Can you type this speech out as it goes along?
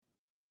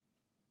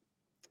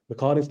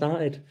Recording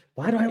started.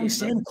 Why do I always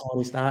say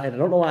recording started? I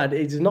don't know why.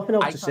 There's nothing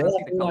else I to say. can't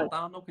see the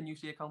countdown. No, can you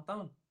see a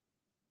countdown?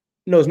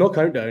 No, there's no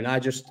countdown.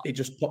 It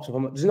just pops up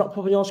on. Does it not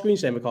pop on your screen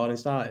saying recording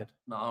started?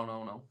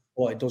 No.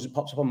 Well, it does. It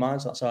pops up on mine,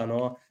 so that's how I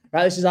know.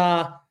 Right, this is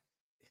our.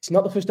 It's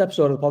not the first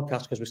episode of the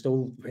podcast because we're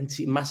still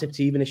massive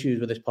teething issues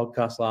with this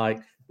podcast.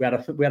 Like we had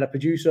a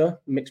producer,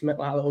 mixed like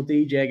a little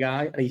DJ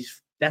guy, and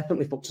he's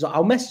definitely fucked us up.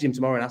 I'll message him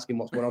tomorrow and ask him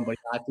what's going on, but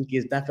I think he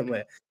is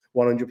definitely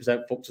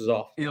 100% fucked us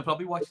off. He'll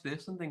probably watch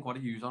this and think, "What are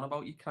you on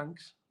about, you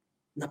cranks?"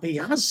 No, but he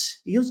has.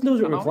 He doesn't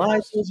reply.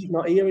 He's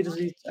not here.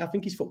 I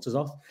think he's fucked us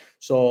off.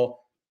 So,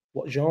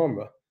 what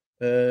genre?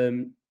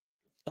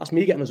 That's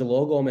me getting us a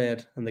logo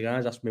made, and the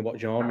guys asked me what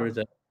genre is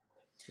it.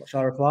 What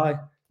shall I reply? I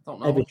don't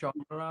know. What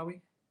genre are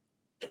we?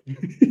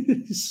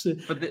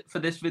 for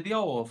this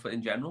video or for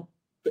in general?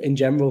 In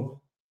general,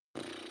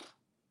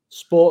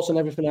 sports and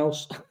everything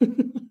else.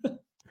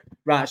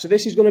 Right. So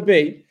this is going to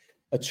be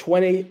a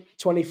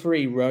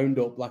 2023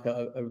 roundup,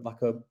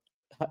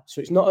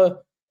 So it's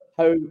not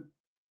how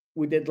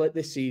we did like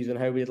this season,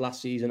 how we did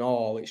last season,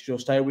 all. It's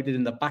just how we did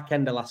in the back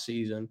end of last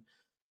season,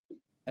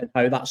 and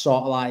how that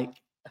sort of like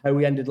how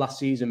we ended last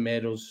season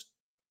made us,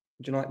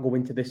 go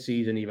into this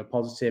season either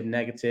positive,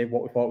 negative,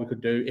 what we thought we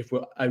could do, if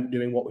we're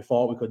outdoing what we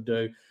thought we could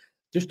do.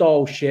 Just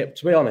all shit.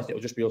 To be honest,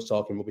 it'll just be us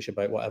talking rubbish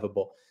about whatever.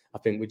 But I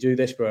think we do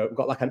this we've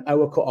got like an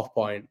hour cut-off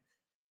point.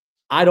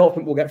 I don't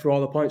think we'll get through all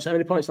the points. How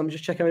many points? Let me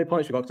just check how many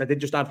points we got, because I did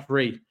just add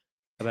 3.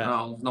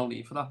 No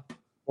need for that.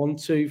 1,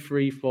 2,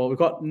 3, 4. We've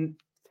got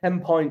 10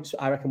 points.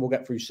 I reckon we'll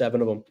get through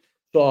 7 of them.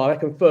 So I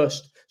reckon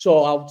first.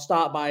 So I'll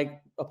start by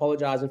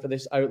apologising for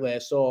this outlay.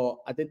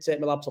 So I did take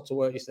my laptop to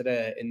work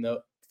yesterday in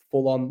the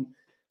full-on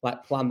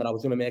plan that I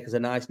was going to make as a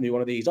nice new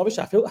one of these.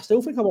 Obviously, I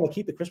still think I want to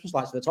keep the Christmas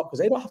lights at the top, because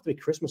they don't have to be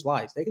Christmas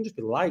lights. They can just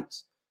be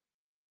lights.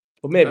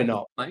 But maybe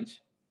not.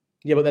 Nice.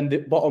 Yeah, but then the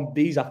bottom,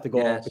 these have to go.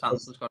 Yeah,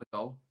 Santa's got to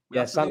go.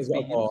 Santa's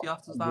got to go. You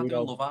have to start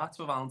doing love arts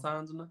for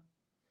Valentine's, isn't it?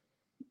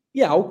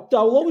 Yeah, I'll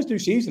always do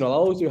seasonal. I'll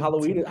always do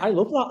Halloween. I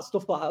love that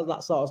stuff,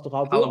 that sort of stuff.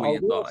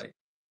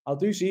 I'll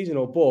do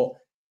seasonal,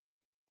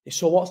 but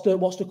so what's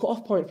the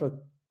cut-off point for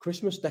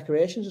Christmas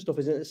decorations and stuff?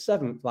 Is it the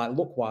 7th, like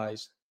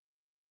look-wise?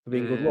 For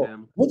being good luck.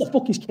 What the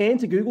fuck is Kane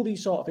to Google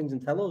these sort of things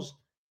and tell us?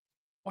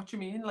 What do you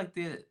mean? Like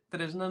there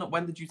isn't.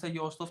 When did you take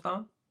your stuff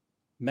down?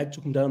 Meg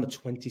took them down the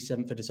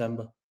 27th of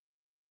December.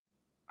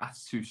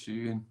 That's too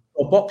soon.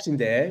 On Boxing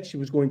Day, she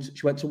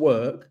went to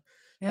work,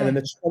 and then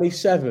the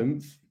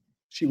 27th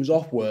she was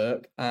off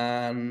work.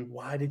 And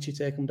why did she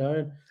take them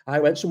down? I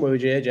went somewhere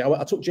with JJ.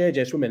 I took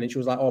JJ swimming, and she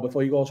was like, "Oh,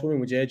 before you go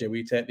swimming with JJ,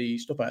 we take the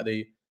stuff out of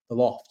the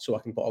loft so I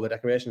can put all the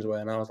decorations away."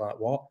 And I was like,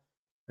 "What?"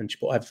 And she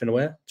put everything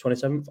away.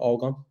 27th, all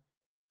gone.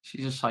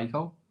 She's a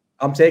psycho.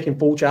 I'm taking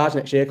full charge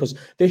next year, because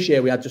this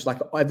year we had just like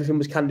everything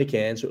was candy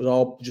cane, so it was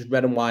all just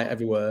red and white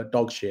everywhere,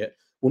 dog shit.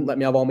 Wouldn't let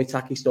me have all my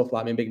tacky stuff,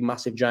 like my big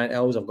massive giant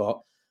L's I've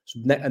got,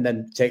 and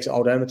then takes it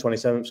all down the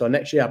 27th. So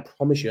next year, I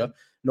promise you,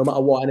 no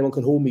matter what anyone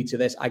can hold me to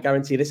this, I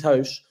guarantee this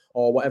house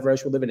or whatever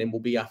house we're living in will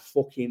be a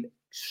fucking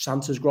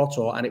Santa's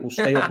grotto, and it will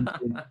stay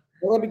up.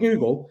 Well, let me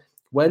Google.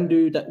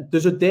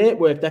 There's a date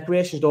where if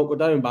decorations don't go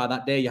down by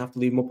that day, you have to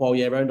leave them up all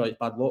year round, or it's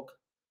bad luck.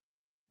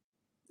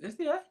 Is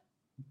there?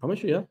 I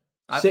promise you, yeah.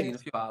 I've seen a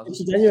few hours.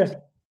 6th of January.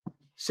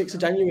 6th of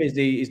January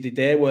is the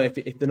day where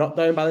if they're not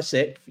down by the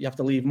 6th, you have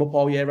to leave them up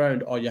all year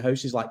round, or your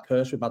house is like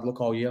cursed with bad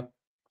luck all year.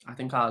 I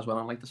think ours went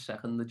on like the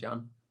 2nd of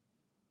Jan.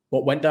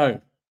 What went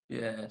down?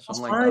 Yeah,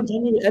 something like that.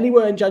 January,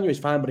 anywhere in January is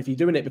fine, but if you're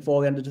doing it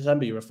before the end of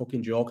December, you're a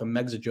fucking joke, and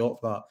Meg's a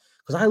joke for that.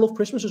 Because I love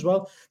Christmas as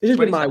well. This has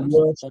been my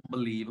worst.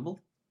 Unbelievable.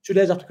 2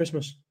 days after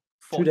Christmas.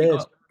 2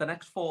 days. The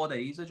next 4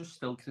 days are just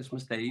still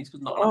Christmas days,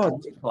 because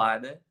not supply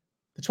there.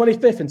 The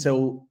 25th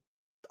until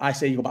I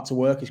say you go back to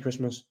work is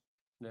Christmas.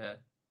 Yeah.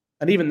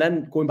 And even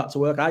then, going back to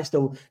work,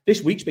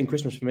 this week's been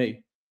Christmas for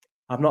me.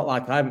 I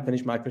haven't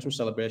finished my Christmas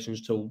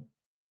celebrations till,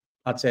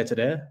 I'd say,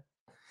 today.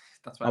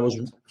 That's why I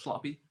was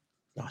sloppy.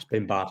 That's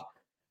been bad.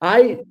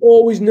 I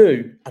always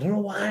knew, I don't know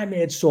why I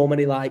made so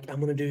many, I'm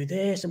going to do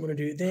this, I'm going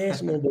to do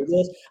this, I'm going to do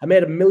this. I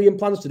made a million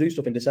plans to do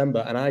stuff in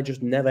December, and I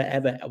just never,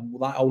 ever,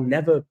 I'll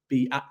never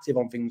be active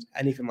on things,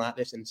 anything like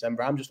this in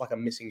December. I'm just like a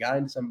missing guy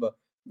in December.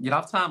 You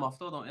have time off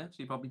though, don't you? So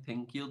you probably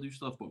think you'll do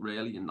stuff, but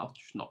really you're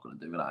just not going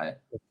to do it, are you? I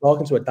was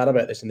talking to a dad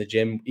about this in the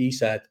gym. He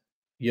said,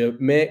 you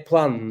make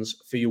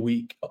plans for your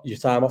week, your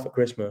time off at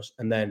Christmas,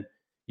 and then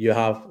you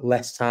have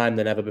less time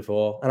than ever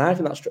before. And I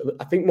think that's true.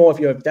 I think more if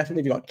you've got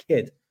a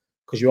kid,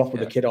 because you're off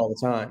with the kid all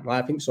the time.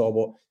 I think so,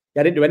 but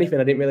I didn't do anything.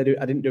 I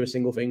didn't do a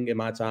single thing in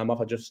my time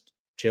off. I just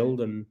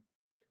chilled, and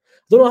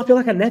I don't know. I feel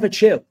like I never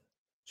chill,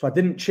 so I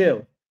didn't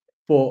chill,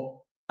 but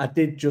I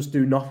did just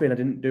do nothing. I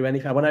didn't do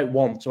anything. I went out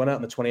once. I went out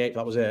on the 28th.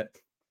 That was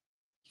it.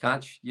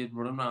 You're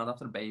running around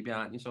after a baby,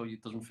 aren't you? So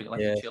it doesn't feel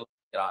like you're chilling.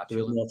 You're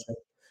chilling.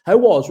 How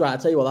was, right, I'll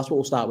tell you what, that's what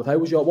we'll start with. How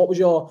was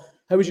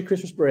your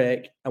Christmas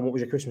break, and what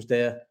was your Christmas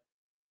day?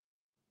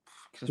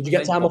 Did you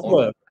get time off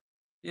work?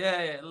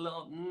 Yeah, a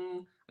little,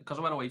 because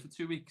I went away for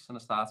 2 weeks and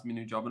I started my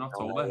new job in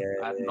October.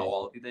 I had no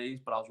holiday days,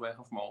 but I was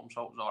working from home,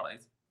 so it was all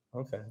right.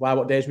 Okay. Why,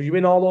 what days were you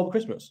in all over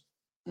Christmas?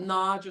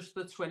 Nah, just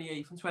the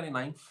 28th and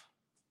 29th.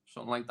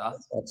 something like that.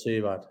 That's not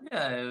too bad.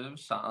 Yeah, it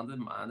was sound in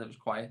mind. It was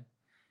quiet.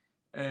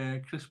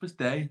 Christmas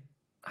Day.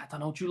 I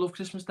don't know. Do you love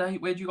Christmas Day?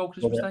 Where do you go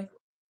Christmas Day?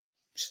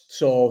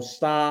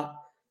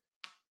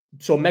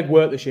 So Meg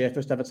worked this year,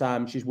 first ever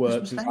time she's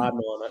worked since I've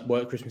known her.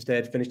 Worked Christmas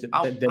Day, finished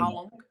at dinner. How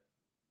long?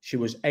 She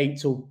was 8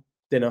 till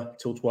dinner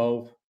till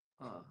 12.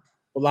 Oh.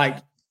 But like,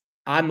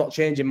 I'm not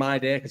changing my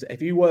day because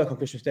if you work on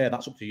Christmas Day,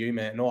 that's up to you,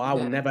 mate. No, I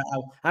will never.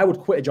 I would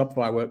quit a job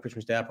before I work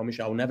Christmas Day. I promise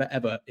you, I will never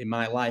ever in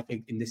my life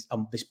in this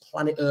on this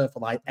planet Earth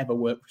will I ever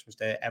work Christmas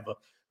Day ever.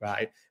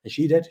 Right? And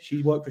she did.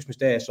 She worked Christmas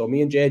Day. So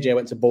me and JJ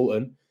went to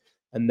Bolton,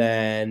 and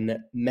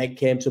then Meg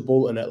came to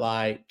Bolton at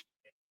like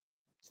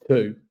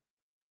 2.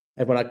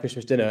 Everyone had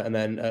Christmas dinner, and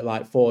then at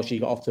like 4, she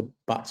got off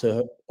back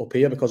to up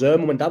here because her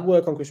mum and dad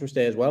work on Christmas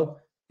Day as well.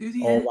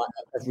 Like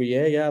every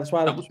year, yeah. That's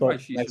why that was why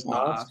she should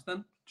not ask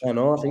then. I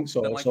know, I think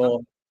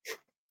so.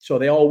 So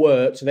they all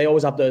work, so they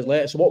always have theirs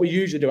later. So what we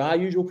usually do, our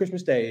usual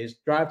Christmas Day is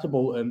drive to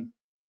Bolton,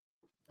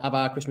 have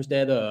our Christmas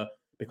Day there,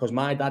 because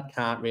my dad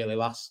can't really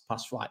last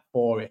past like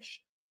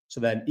 4-ish. So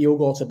then he'll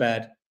go to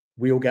bed,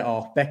 we'll get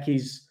off.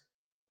 Becky's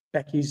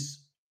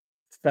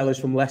fellas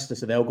from Leicester,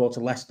 so they'll go to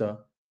Leicester.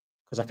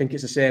 Because I think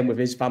it's the same with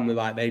his family,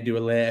 like they do a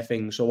later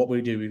thing. So what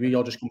we do, we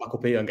all just come back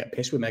up here and get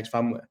pissed with Meg's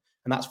family.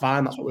 And that's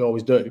fine, that's what we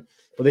always do.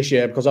 But this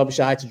year, because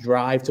obviously I had to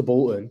drive to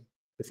Bolton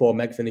before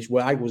Meg finished,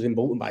 I was in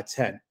Bolton by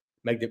 10.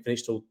 Meg didn't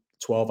finish till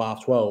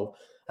 12:30,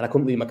 and I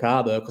couldn't leave my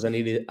car there because I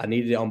needed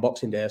it on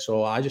Boxing Day.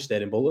 So I just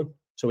stayed in Bolton.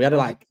 So we had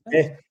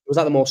it was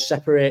like the most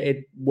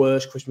separated,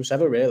 worst Christmas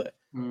ever, really.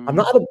 I've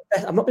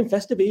not been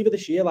festive either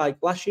this year. Like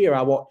last year,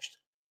 I watched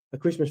a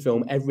Christmas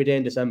film every day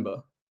in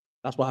December.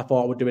 That's what I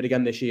thought I would do it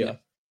again this year. Yeah.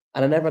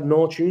 And I never had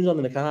no tunes on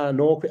in the car.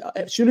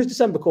 As soon as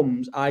December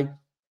comes, I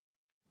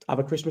have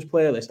a Christmas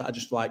playlist that I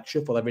just like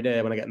shuffle every day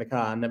when I get in the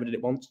car. I never did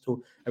it once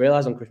until I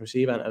realised on Christmas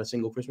Eve I had a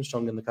single Christmas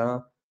song in the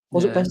car.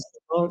 Was it best?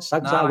 I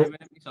went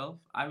it myself.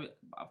 I've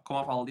come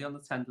off holiday on the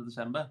 10th of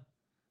December.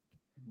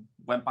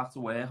 Went back to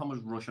work and was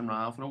rushing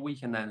around for a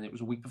week, and then it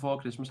was a week before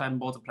Christmas. I hadn't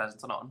bought a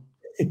present on.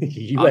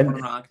 You went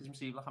around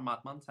Christmas Eve like a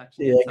madman.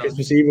 Yeah,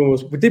 Christmas Eve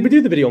was. Did we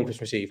do the video on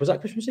Christmas Eve? Was that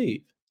Christmas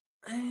Eve?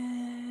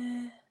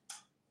 I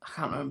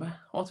can't remember.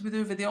 What did we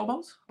do a video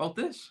about? About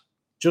this?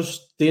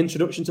 Just the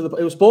introduction to the.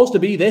 It was supposed to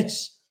be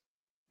this,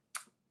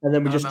 and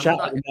then we just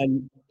chatted. And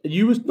then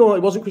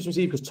it wasn't Christmas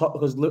Eve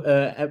because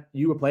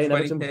you were playing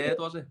Everton. 23rd,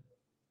 was it?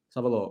 Let's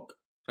have a look.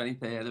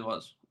 23rd it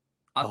was.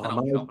 I'd been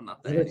out shopping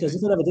that day. Because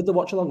if I never did the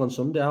watch along on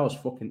Sunday, I was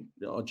fucking.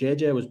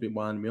 JJ was been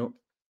winding me up.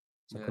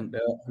 So I couldn't do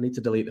it. I need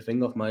to delete the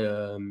thing off my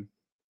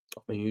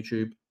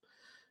YouTube.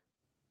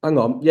 Hang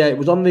on. Yeah, it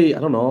was on the. I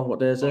don't know what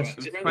day is this.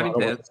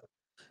 23rd.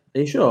 Are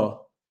you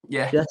sure?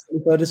 Yeah. Yes,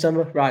 23rd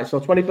December. Right. So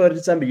 23rd of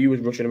December, you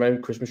was rushing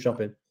around Christmas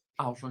shopping.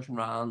 I was rushing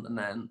around,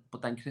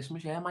 but then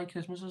Christmas. Yeah, my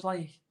Christmas was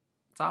like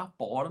it's half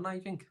boring. I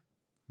think.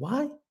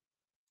 Why?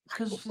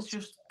 Because it's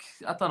just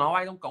I don't know.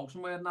 I don't go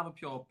somewhere and have a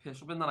pure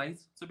piss up in the night.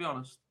 To be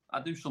honest,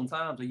 I do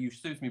sometimes. I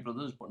used to my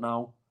brothers, but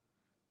now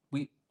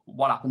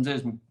what happens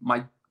is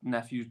my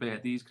nephew's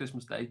birthday is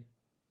Christmas Day.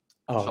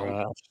 Oh, so,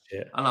 right.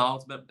 Shit. I know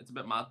it's a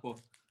bit mad, but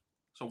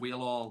so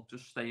we'll all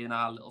just stay in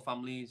our little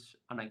families,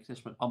 and then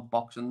Christmas on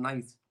Boxing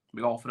Night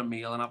we go for a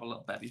meal and have a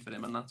little bevy for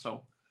him and that.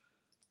 So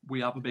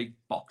we have a big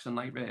Boxing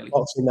Night, really.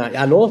 Boxing Night.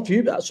 I know a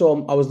few.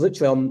 So I was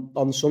literally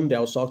on Sunday. I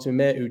was talking to a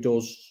mate who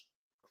does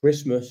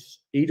Christmas.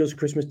 He does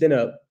Christmas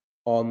dinner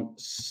on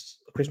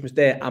Christmas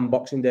Day and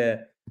Boxing Day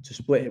to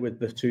split it with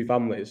the two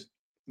families,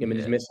 him and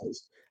his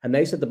missus. And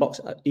they said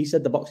he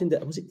said the Boxing Day.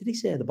 Did he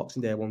say the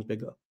Boxing Day one's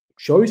bigger?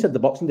 Sure, he said the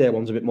Boxing Day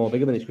one's a bit more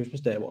bigger than his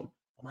Christmas Day one.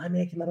 Am I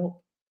making that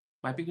up?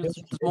 Might be because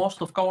there's more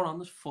stuff going on.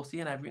 There's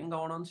footy and everything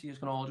going on, so you're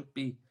just gonna all just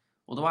be.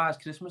 Otherwise,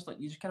 Christmas, like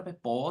you just get a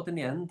bit bored in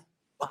the end.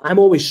 I'm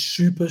always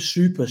super,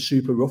 super,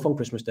 super rough on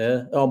Christmas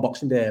Day, on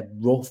Boxing Day.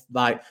 Rough,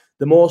 like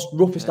the most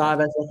roughest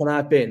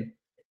I've been.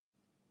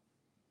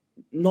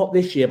 Not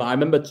this year, but I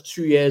remember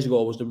 2 years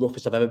ago was the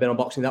roughest I've ever been on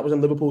Boxing Day. That was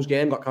when Liverpool's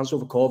game got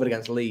cancelled for COVID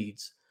against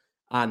Leeds,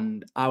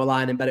 and I was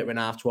lying in bed at an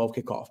 12:30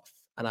 kickoff,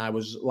 and I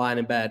was lying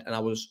in bed, and I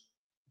was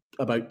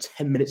about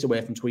 10 minutes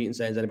away from tweeting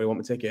saying, "Does anybody want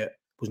my ticket?"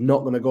 Was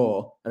not going to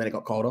go, and then it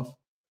got called off.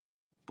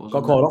 I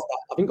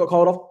think got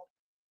called off.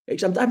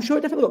 I'm sure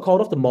it definitely got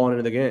called off the morning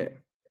of the game.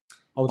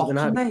 Boxing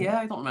Day,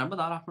 I don't remember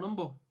that happening,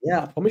 but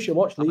yeah, I promise you,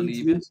 watch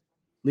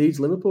Leeds,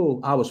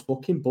 Liverpool. I was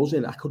fucking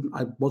buzzing.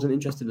 I wasn't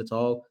interested at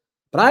all.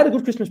 But I had a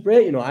good Christmas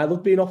break, you know. I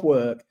loved being off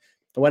work.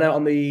 I went out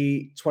on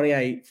the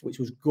 28th, which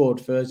was good,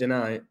 Thursday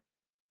night.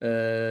 I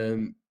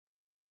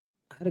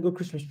had a good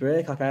Christmas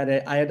break. Like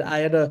I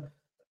had a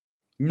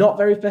not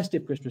very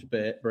festive Christmas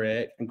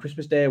break, and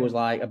Christmas Day was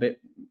like a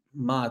bit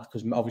mad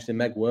because obviously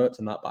Meg worked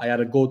and that. But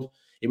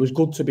it was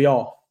good to be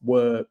off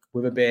work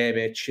with a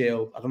baby,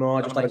 chill. I don't know.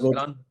 I just had a good.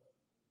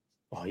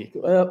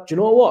 Do you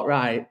know what?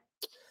 Right.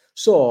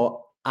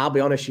 So I'll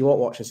be honest, you won't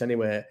watch this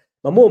anyway.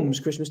 My mum's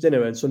Christmas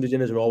dinner and Sunday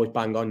dinners are always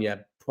bang on,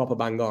 proper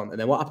bang on. And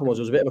then what happened was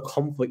there was a bit of a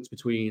conflict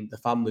between the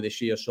family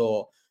this year.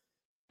 So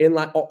in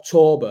like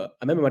October,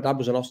 I remember my dad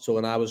was in hospital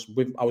and I was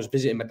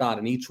visiting my dad,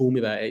 and he told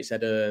me that he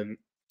said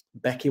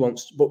Becky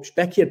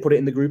had put it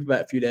in the group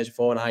about a few days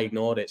before, and I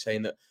ignored it,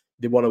 saying that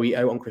they want to eat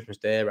out on Christmas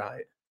Day,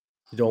 right?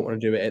 They don't want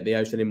to do it at the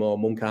house anymore.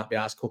 Mum can't be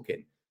asked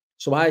cooking.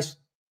 So I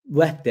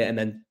left it and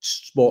then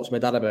spoke to my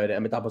dad about it,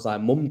 and my dad was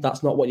like, "Mum,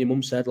 that's not what your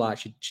mum said. Like,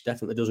 she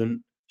definitely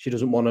doesn't. She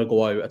doesn't want to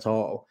go out at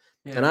all."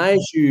 Yeah. And I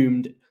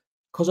assumed,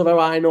 because of how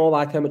I know,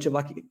 like, how much of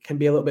like it can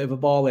be a little bit of a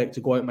ball ache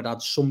to go out with my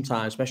dad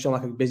sometimes, especially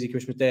on like a busy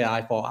Christmas day.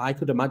 I thought I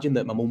could imagine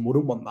that my mum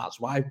wouldn't want that,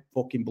 so I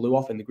fucking blew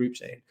off in the group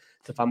saying,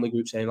 the family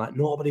group saying, like,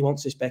 nobody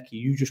wants this, Becky.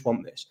 You just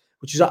want this,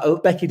 which is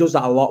Becky does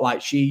that a lot.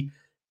 Like, she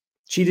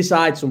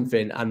decides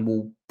something and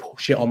will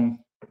push it on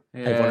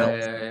everyone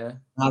else. Yeah.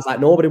 I was like,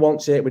 nobody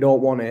wants it. We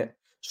don't want it.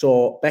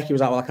 So Becky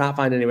was like, well, I can't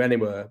find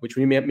anywhere. Which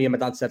me and my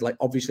dad said, like,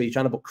 obviously you're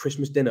trying to book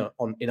Christmas dinner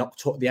in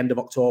October, the end of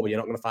October. You're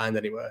not going to find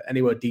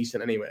anywhere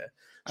decent anywhere.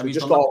 So we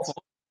just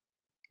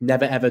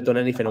never ever done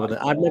anything other than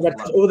I've never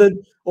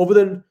other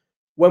than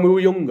when we were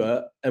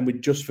younger and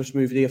we'd just first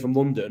moved here from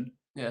London.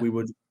 Yeah. We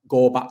would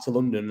go back to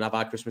London and have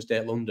our Christmas day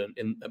at London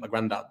at my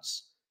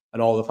granddad's,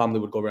 and all the family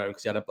would go around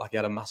because he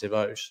had a massive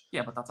house.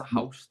 Yeah, but that's a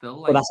house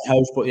still. But that's a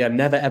house. But yeah,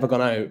 never ever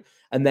gone out.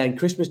 And then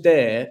Christmas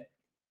Day,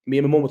 me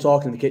and my mum were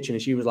talking in the kitchen,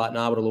 and she was like,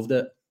 "No, I would have loved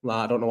it.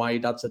 Like, I don't know why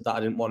your dad said that. I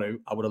didn't want to.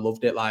 I would have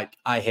loved it. Like,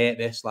 I hate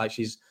this. Like,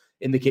 she's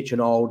in the kitchen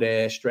all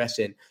day,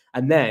 stressing."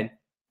 And then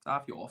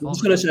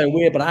it's going to sound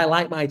weird, but I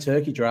like my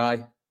turkey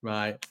dry.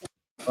 Right,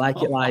 I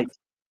like it like.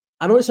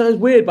 I know it sounds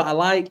weird, but I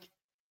like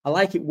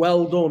it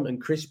well done and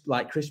crisp,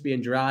 like crispy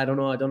and dry. I don't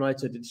know how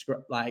to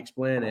describe, like,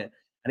 explain it.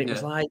 And it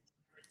was like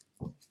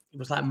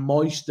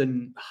moist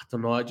and I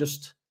don't know.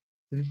 Christmas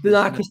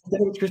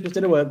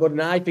dinner weren't good,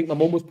 and I think my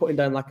mum was putting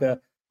down like a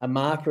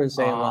marker and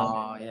saying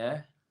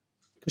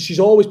because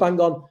she's always bang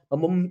on.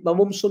 My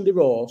mum's Sunday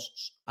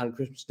roasts and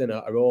Christmas dinner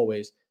are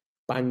always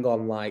bang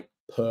on, like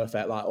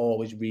perfect, like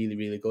always really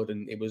really good,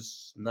 and it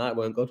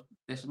weren't good.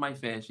 This is my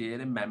first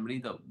year in memory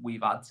that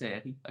we've had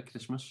turkey at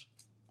Christmas.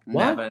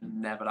 Never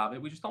have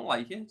it. We just don't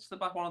like it. It's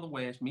one of the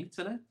worst meats,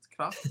 isn't it? It's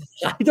crap.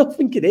 I don't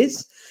think it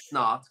is.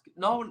 No.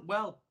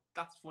 Well,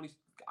 that's funny.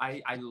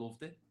 I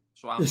loved it.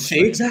 So I'm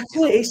see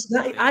exactly. It's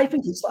not, I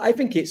think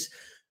it's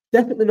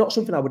definitely not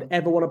something I would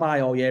ever want to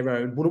buy all year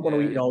round. Wouldn't want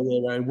to eat it all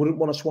year round. Wouldn't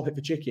want to swap it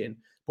for chicken.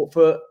 But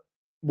for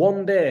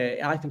one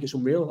day, I think it's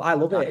unreal. I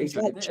love it. It's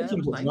like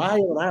chicken but dry,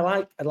 and I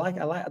like. I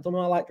don't know.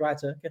 I like dry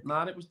turkey.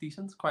 Nah, it was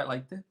decent. Quite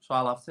liked it. So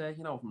I'll have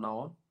turkey from now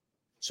on.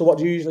 So what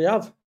do you usually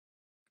have?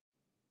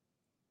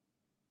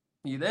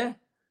 Are you there?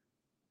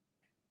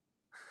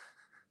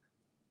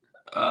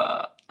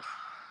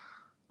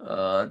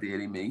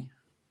 Dearie me.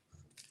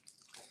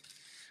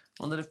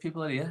 Wonder if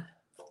people are here.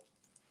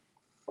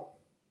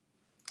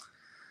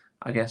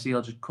 I guess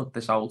he'll just cut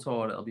this out,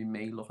 or it'll be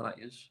me looking at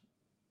you.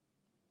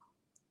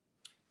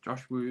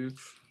 Josh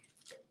Woods.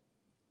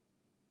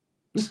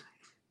 It's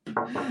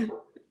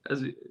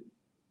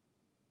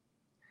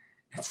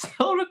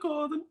still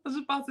recording. Has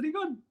his battery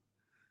gone?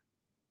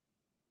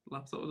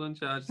 Laptop was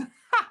uncharged.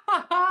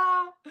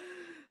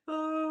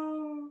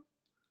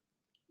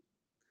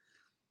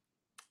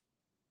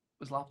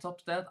 His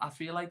laptop's dead. I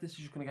feel like this is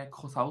just going to get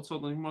cut out, so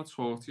I don't even want to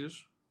talk to you.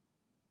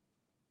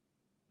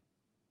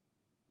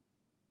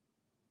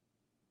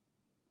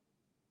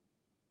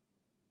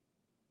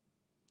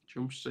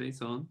 Jump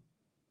straight on.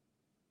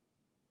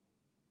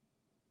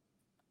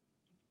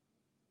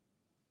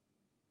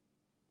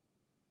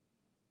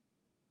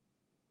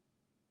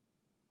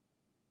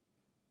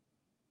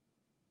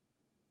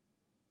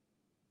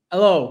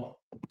 Hello.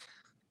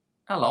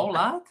 Hello,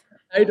 lad.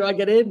 How do I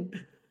get in?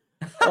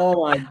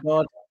 Oh my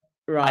god.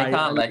 Right. I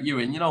can't let you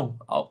in, you know.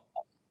 Oh.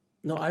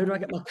 No, how do I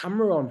get my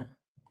camera on?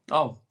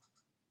 Oh.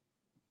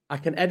 I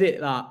can edit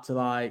that to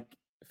like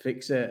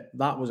fix it.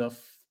 That was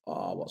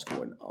what's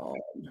going on?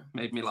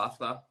 Made me laugh,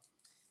 that.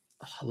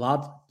 Oh,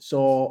 lad.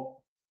 So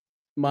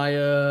my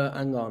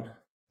hang on.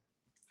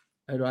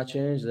 How do I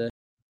change this?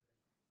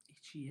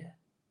 Itchy,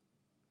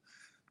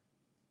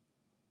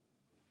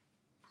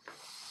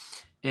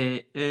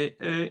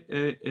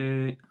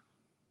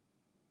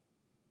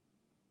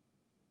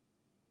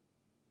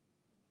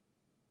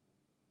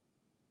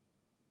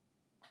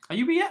 Are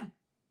you here?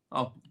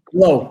 Oh.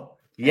 Hello.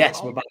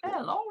 Yes, we're back.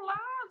 Hello, lads.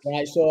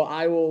 Right, so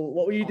I will.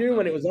 What were you doing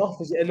when it was off?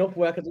 Was it enough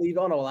where I could leave it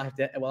on, or will I have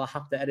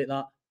to edit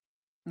that?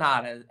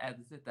 Nah, edit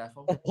it,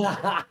 therefore. Cut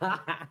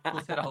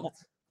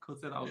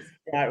it out.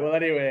 Right. Well,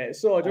 anyway,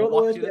 so do you know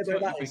what the worst bit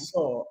about that is?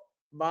 So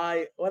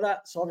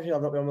obviously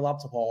I've not been on my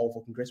laptop all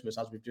fucking Christmas,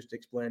 as we've just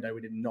explained how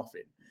we did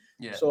nothing.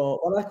 Yeah. So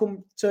when I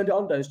turned it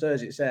on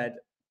downstairs, it said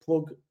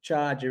plug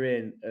charger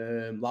in,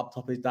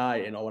 laptop is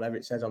dying, or whatever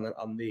it says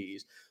on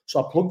these.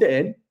 So I plugged it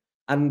in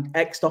and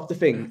X'd off the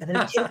thing, and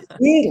then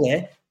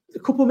weirdly, a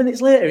couple of minutes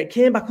later, it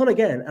came back on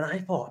again, and I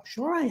thought, I'm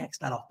sure I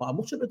X'd that off, but I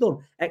mustn't have done.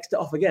 X'd it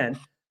off again,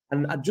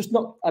 and I'd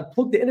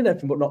plugged it in and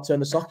everything, but not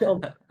turned the socket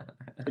on.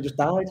 It just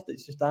died.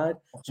 It's just died.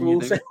 So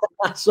we'll say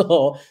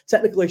so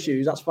technical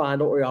issues. That's fine.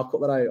 Don't worry. I'll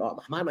cut that out.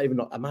 I might not even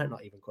cut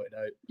it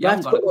out. Yeah, I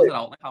got to cut it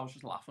out. Like, I was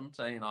just laughing,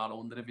 saying, I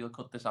wonder if you'll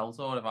cut this out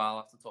or if I'll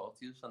have to talk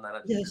to you. And then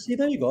see,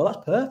 there you go.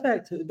 That's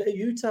perfect. A bit of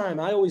you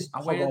time. I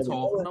weren't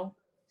talking now.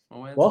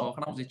 we're What?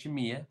 talking. I was itching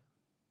me ear.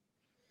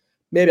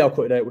 Maybe I'll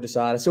cut it out. We'll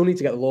decide. I still need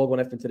to get the logo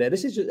and everything today.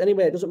 This is just,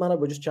 anyway, it doesn't matter.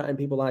 We're just chatting.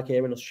 People like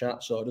hearing us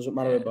chat, so it doesn't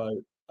matter about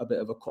a bit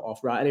of a cut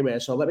off. Right, anyway,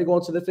 so let me go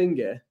on to the thing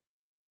here.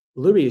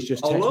 Louis is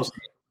just texting.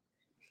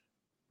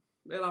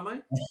 Where am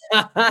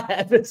I?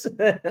 Everton.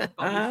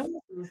 Got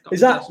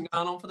Is that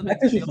going on for the a big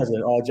Christmas video?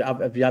 present,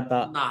 or have you had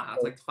that? Nah,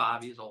 it's like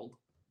 5 years old.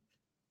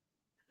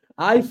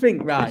 I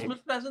think, right. Christmas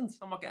presents.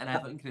 I'm not getting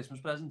Everton Christmas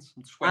presents.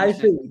 I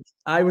think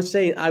I was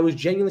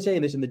genuinely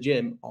saying this in the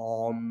gym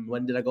on,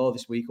 when did I go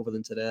this week other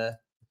than today?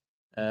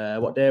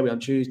 What day are we on?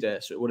 Tuesday.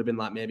 So it would have been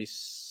like maybe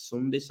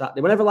Sunday,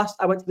 Saturday. Whenever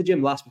I went to the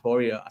gym last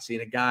before here, I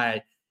seen a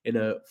guy in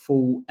a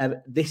full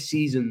this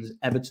season's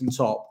Everton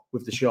top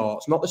with the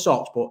shorts, not the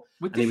socks, but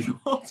with the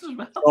shorts as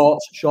well.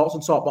 Shorts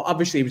on top. But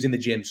obviously he was in the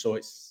gym, so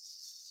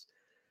it's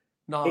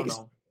no.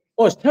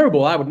 Oh, it's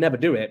terrible. I would never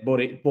do it,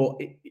 but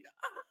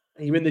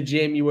you're in the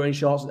gym, you're wearing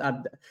shorts.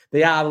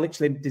 They are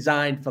literally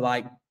designed for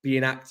like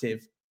being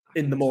active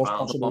in the most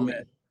possible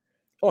way.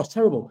 Oh, it's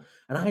terrible.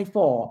 And I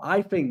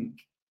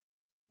think,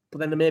 but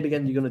then maybe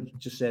again you're going to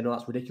just say, no,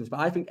 that's ridiculous. But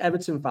I think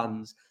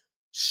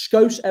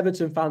Scouse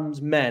Everton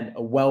fans, men,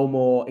 are well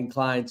more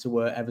inclined to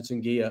wear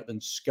Everton gear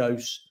than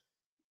Scouse.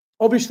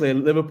 Obviously,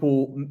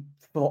 Liverpool,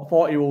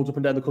 40-year-olds up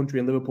and down the country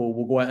in Liverpool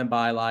will go out and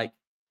buy like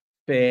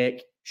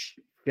fake,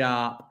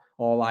 sharp,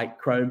 or like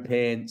chrome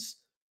paints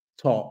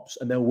tops,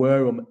 and they'll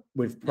wear them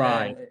with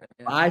pride.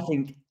 Yeah. I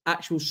think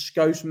actual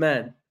Scouse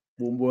men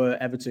will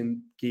wear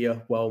Everton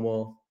gear well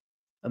more,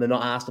 and they're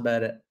not asked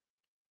about it.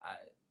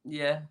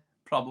 Yeah,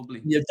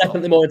 probably. You're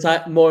definitely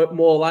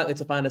more likely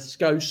to find a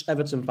Scouse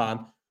Everton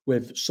fan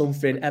with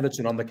something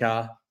Everton on the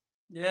car.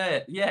 Yeah,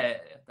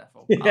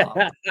 definitely.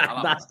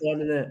 That's the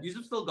one, isn't it?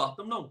 You've still got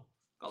them, no?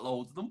 Got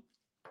loads of them.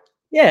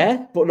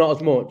 Yeah, but not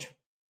as much.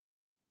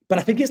 But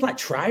I think it's like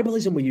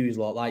tribalism we use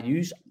a lot. Like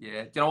use.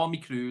 Yeah, do you know on me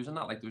cruise and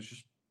that? Like there was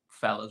just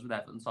fellas with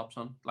Everton tops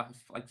on,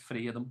 like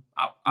 3 of them.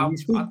 I'd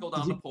go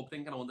down the pub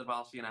thinking I wonder if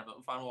I'll see an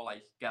Everton fan or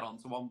like get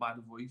onto one by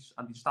the voice,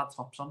 and they just had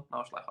tops on. I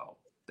was like, oh,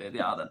 there they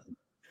are then.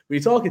 Were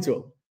you talking to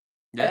them?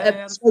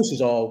 Yeah.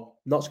 Scousers or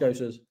not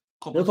Scousers?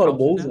 They're called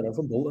Wolves, and I'm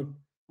from Bolton.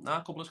 Nah,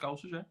 a couple of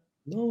Scousers, yeah.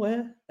 No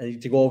way.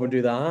 And to go over and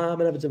do that, I'm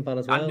an Everton fan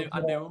as well.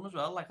 I knew him as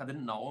well. Like I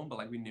didn't know him, but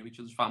like we knew each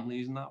other's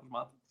families and that. It was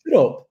mad.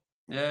 Shut up.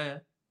 Yeah.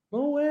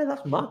 No way,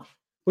 that's mad.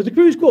 Was the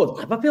cruise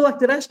good? I feel like,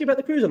 did I ask you about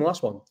the cruise on the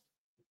last one?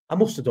 I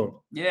must have done.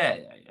 Yeah.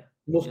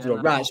 Must have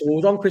done. Right, so it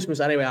was on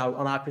Christmas anyway,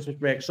 on our Christmas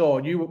break. So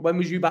when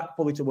was you back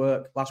fully to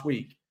work? Last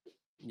week?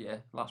 Yeah,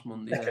 last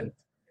Monday.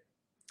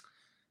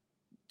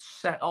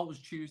 It was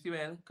Tuesday,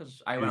 really,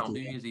 because I went on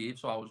New Year's Eve,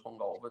 so I was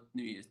hungover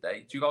New Year's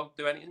Day. Do you go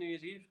do anything New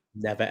Year's Eve?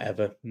 Never,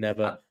 ever,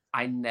 never.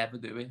 I never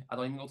do it. I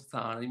don't even go to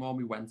town anymore.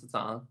 We went to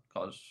town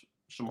because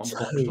someone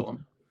booked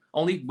something.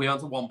 Only we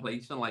went to one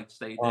place and like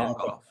stayed there and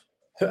got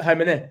off. How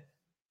many?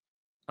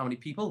 How many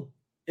people?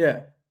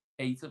 Yeah.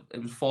 8.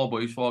 It was 4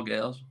 boys, 4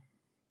 girls.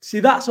 See,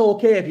 that's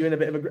okay if you're in a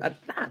bit of a.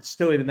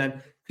 Still, even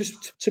then,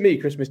 just to me,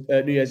 Christmas,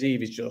 New Year's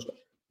Eve is just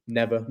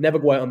never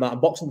go out on that.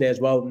 And Boxing Day as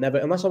well, never.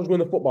 Unless I was going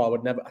to football, I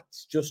would never.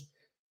 It's just.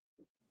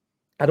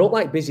 I don't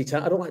like busy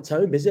town. I don't like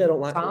town busy. I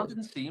don't like. Town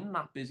didn't seem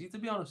that busy, to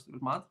be honest. It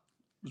was mad.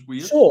 It was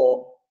weird.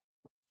 So,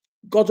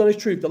 God's honest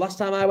truth, the last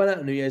time I went out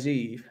on New Year's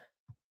Eve.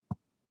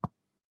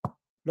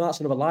 No, that's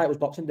another lie. It was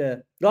Boxing Day.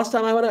 The last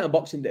time I went out on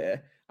Boxing Day,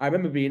 I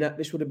remember being at.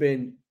 This would have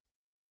been.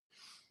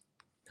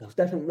 I was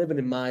definitely living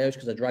in my house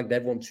because I dragged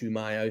everyone to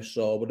my house.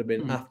 So it would have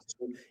been after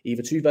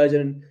either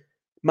 2000,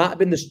 might have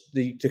been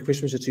the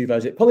Christmas of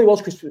 2000. It probably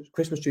was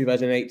Christmas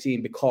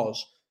 2018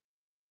 because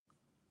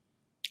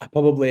I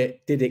probably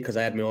did it because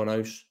I had my own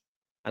house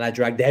and I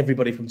dragged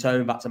everybody from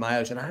town back to my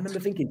house. And I remember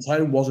thinking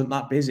town wasn't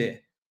that busy.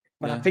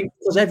 But I think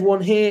because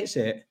everyone hates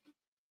it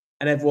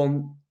and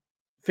everyone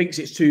thinks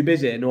it's too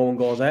busy, no one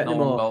goes out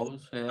anymore.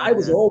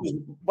 Always,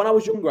 when I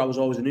was younger, I was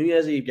always a New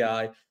Year's Eve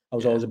guy. I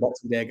was always a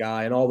Boxing Day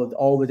guy, and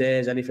all the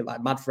days, anything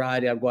like Mad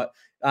Friday, our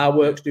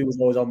work do was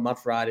always on Mad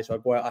Friday, so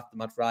I'd go out after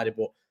Mad Friday.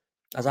 But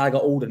as I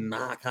got older,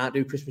 I can't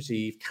do Christmas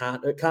Eve.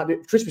 Can't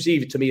do Christmas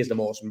Eve. To me, is the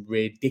most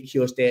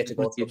ridiculous day to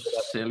go to.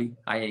 It's silly.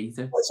 I hate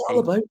it. What's it all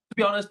about? To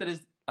be honest, it is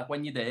like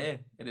when you're there,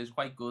 it is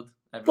quite good.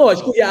 No,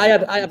 it's good.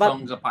 Yeah, I have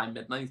songs up by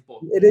midnight, but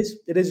it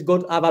is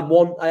good. I had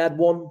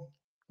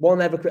one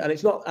ever, and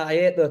it's not.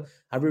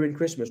 I ruined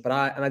Christmas, but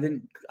I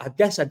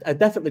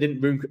definitely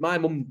didn't ruin. My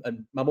mum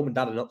and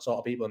dad are not sort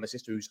of people, and my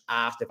sister who's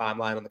asked if I'm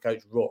lying on the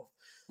couch rough.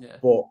 Yeah.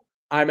 But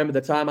I remember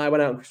the time I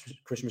went out on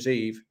Christmas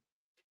Eve.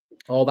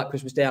 All that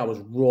Christmas Day, I was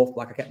rough.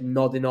 Like I kept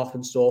nodding off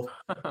and stuff.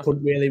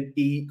 Couldn't really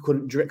eat.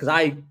 Couldn't drink because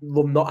I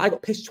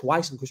got pissed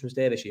twice on Christmas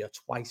Day this year.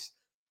 Twice.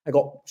 I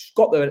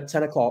got there at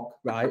 10 o'clock.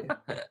 Right.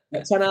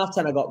 At 10 half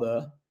 10, I got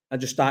there and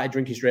just started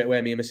drinking straight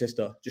away. Me and my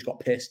sister just got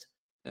pissed.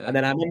 Yeah. And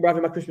then I remember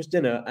having my Christmas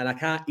dinner and I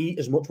can't eat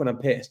as much when I'm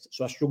pissed.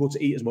 So I struggled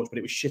to eat as much, but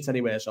it was shit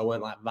anyway. So I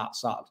weren't like that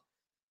sad.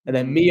 And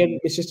then me and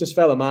my sister's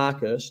fella,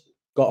 Marcus,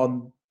 got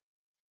on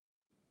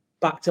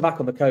back to back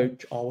on the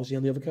couch. Or was he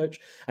on the other couch?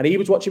 And he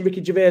was watching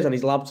Ricky Gervais on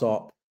his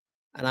laptop.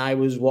 And I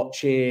was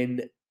watching,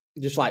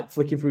 just like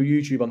flicking through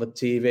YouTube on the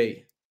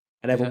TV.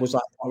 And everyone was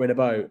like pottering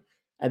about.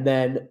 And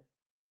then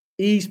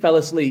He's fell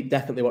asleep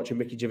definitely watching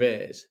Ricky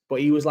Gervais, but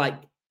he was like,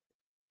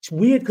 it's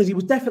weird because he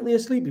was definitely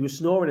asleep. He was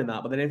snoring in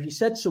that, but then if you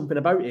said something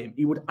about him,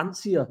 he would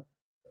answer you.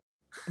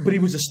 But he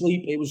was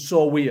asleep. It was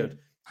so weird.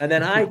 And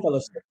then I fell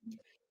asleep.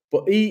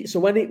 But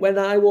when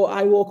I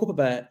woke up a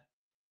bit,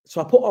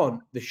 so I put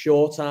on the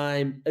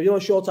Showtime. Have you know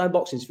Showtime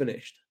boxing's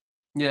finished?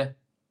 Yeah.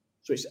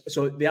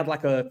 So they had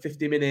like a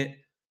 50-minute,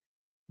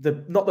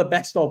 not the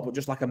best of, but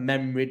just like a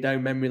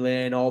down memory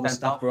lane. All the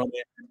staff were on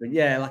it.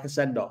 Yeah, like a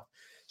send off.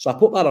 So I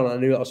put that on and I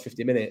knew that was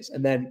 50 minutes.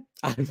 And then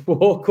I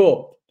woke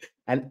up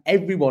and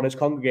everyone has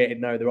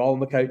congregated now. They're all on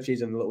the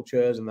couches and the little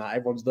chairs and that.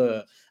 Everyone's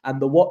there. And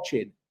they're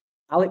watching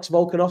Alex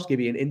Volkanovski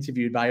being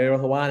interviewed by Earl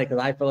Hawani because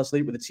I fell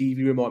asleep with the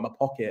TV remote in my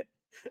pocket.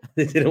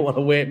 They didn't want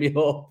to wake me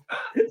up.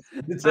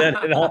 They turned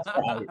it off.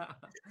 Right?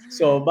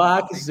 So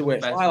Marcus is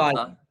awake. So I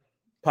like,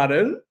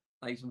 pardon?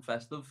 Nice and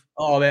festive.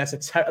 Oh, man,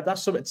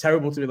 that's something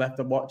terrible to be left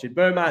unwatching.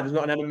 Bear in mind, there's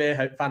not an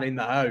MMA fan in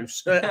the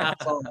house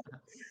at all.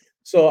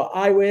 So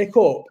I wake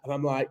up and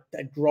I'm like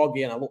dead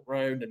groggy, and I look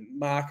around and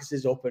Marcus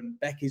is up and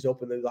Becky's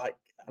up, and they're like,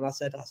 and I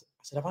said,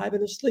 have I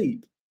been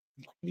asleep?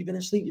 Have you been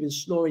asleep? You've been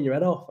snoring your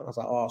head off. And I was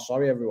like, oh,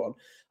 sorry, everyone.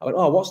 I went,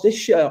 oh, what's this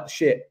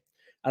shit?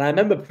 And I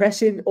remember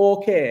pressing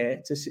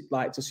OK to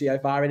see how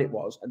far in it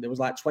was, and there was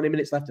like 20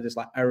 minutes left of this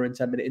like hour and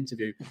 10-minute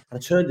interview, and I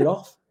turned it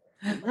off.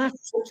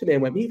 Marcus looked at me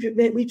and went,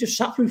 mate, we just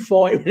sat through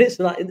 40 minutes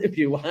of that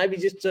interview. Why have you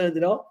just turned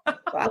it off?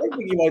 I didn't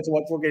think you wanted to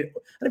watch I didn't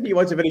think you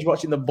wanted to finish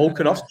watching the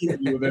Volkanovski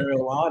interview with Earl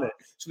Hawani.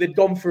 So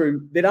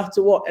they'd have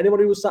to watch anyone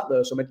who was sat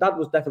there. So my dad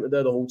was definitely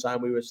there the whole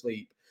time we were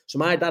asleep. So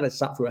my dad had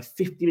sat through a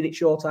 50-minute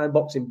Showtime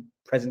boxing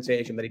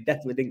presentation that he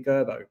definitely didn't care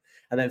about,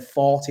 and then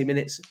 40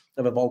 minutes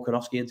of a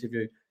Volkanovski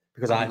interview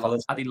because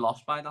had he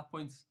lost by that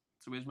point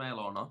to Ismail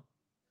or not?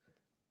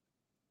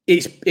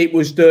 It's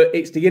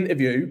the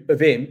interview of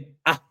him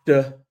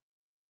after.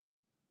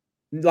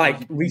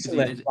 Like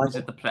recently, was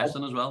it the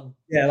pressing as well?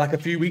 Yeah, like a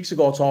few weeks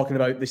ago, talking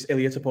about this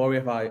Ilya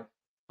Topuria fight.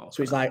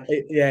 So it's like,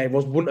 it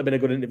wouldn't have been a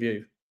good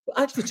interview. But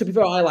actually, to be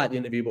fair, I liked the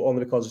interview, but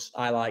only because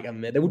I like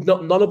MMA. There would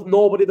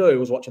nobody there who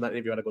was watching that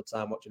interview had a good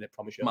time watching it.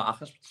 Promise you.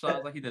 Marcus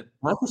sounds like he did.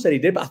 Marcus said he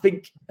did, but I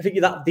think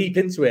you're that deep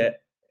into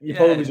it. You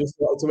probably just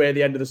wanted to hear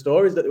the end of the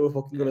stories that they were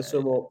fucking going to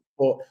sum up.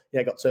 But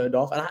yeah, it got turned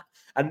off.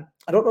 And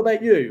I don't know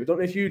about you. I don't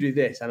know if you do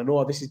this. And I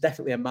know this is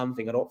definitely a man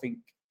thing. I think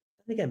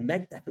again,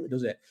 Meg definitely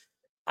does it.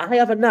 I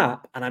have a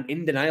nap and I'm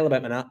in denial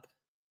about my nap.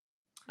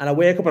 And I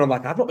wake up and I'm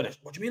like,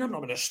 what do you mean I've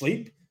not been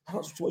asleep?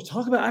 What are you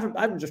talking about?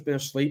 I haven't just been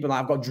asleep, and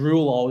like, I've got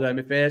drool all down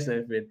my face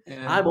and everything.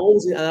 Yeah. I'm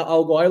always, and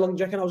I'll go, how long do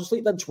you reckon I was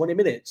asleep then? 20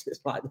 minutes.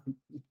 It's like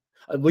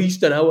at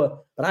least an hour.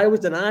 But I always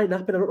deny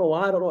napping. I don't know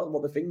why. I don't know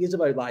what the thing is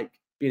about, like,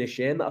 being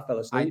ashamed that I fell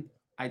asleep.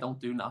 I don't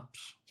do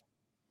naps.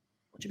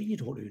 What do you mean you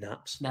don't do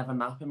naps? Never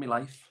nap in my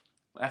life.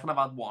 I reckon I've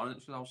had one, and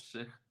it's because I was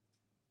sick.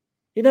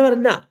 You never had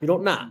a nap? You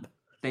don't nap?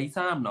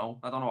 Daytime, no.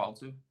 I don't know how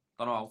to.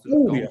 Go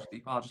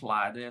sleep. I'll just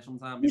lie there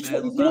sometimes. I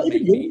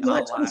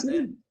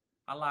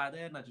lie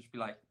there and I just be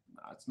like,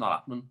 nah, it's not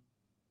happening.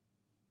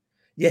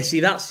 Yeah, see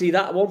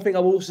that one thing I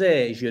will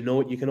say is, you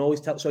can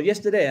always tell. So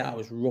yesterday I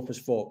was rough as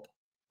fuck,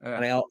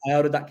 and I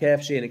ordered that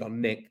KFC and it got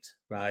nicked.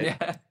 Right?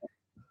 Yeah.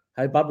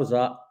 How bad was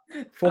that?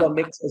 Full of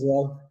nicked as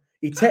well.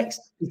 He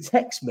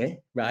texts me,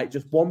 right?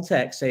 Just one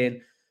text saying,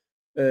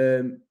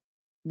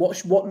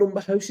 what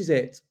number house is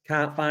it?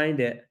 Can't find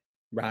it.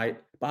 Right?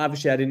 But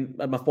obviously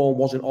my phone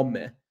wasn't on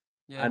me.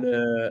 Yeah.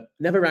 And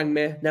never rang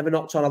me, never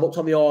knocked on. I looked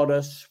on the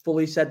order,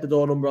 fully said the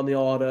door number on the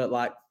order,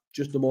 like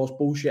just the most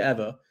bullshit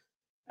ever.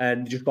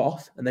 And he just got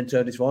off and then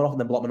turned his phone off and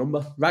then blocked my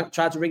number.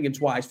 Tried to ring him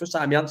twice. First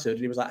time he answered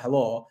and he was like,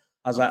 hello.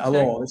 I was like,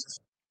 hello.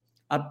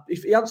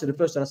 If he answered the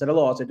first time, I said,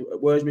 hello. I said,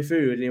 where's my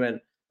food? And he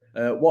went,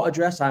 what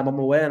address? I'm on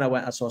my way. And I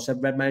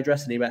read my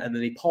address, and he went, and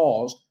then he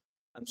paused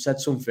and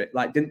said something.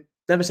 Like,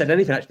 never said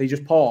anything actually. He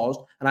just paused.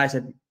 And I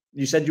said,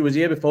 you said you was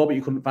here before, but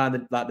you couldn't find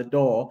the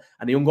door.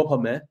 And he hung up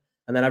on me.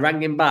 And then I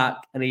rang him back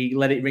and he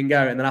let it ring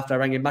out. And then after I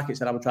rang him back, it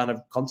said I was trying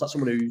to contact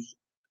someone who's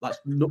like,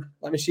 no,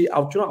 let me see.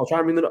 I'll try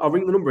and ring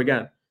the number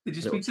again. Did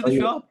you speak to the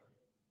shop?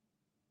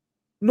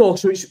 No,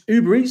 so it's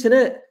Uber Eats, isn't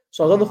it?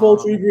 So I was on the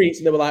phone to Uber Eats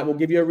and they were like, we'll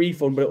give you a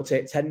refund, but it'll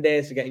take 10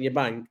 days to get in your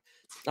bank.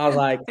 I was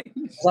like,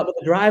 but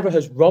the driver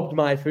has robbed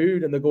my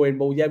food. And they're going,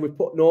 well, yeah, we've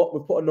put a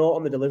note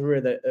on the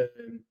delivery that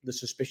the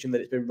suspicion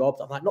that it's been robbed.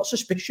 I'm like, not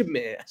suspicion,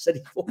 mate. I said,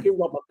 he fucking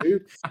robbed my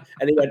food.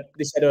 And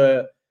they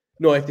said,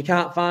 no, if they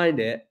can't find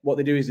it, what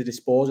they do is they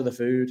dispose of the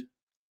food.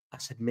 I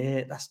said,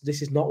 mate,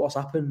 this is not what's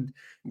happened.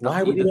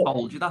 Why would he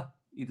told you that?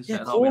 Yeah,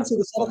 of course.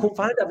 He said, I couldn't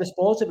find it. I've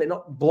disposed of it,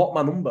 not block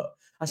my number.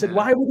 I said,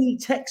 why would he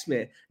text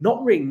me?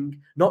 Not ring,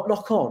 not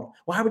knock on.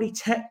 Why would he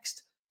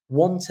text?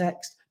 One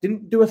text.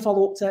 Didn't do a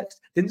follow-up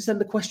text. Didn't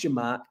send a question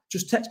mark.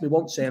 Just text me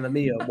once saying, I'm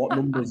here. What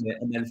number is it?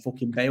 And then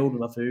fucking bailed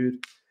with my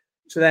food.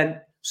 So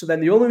then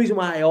the only reason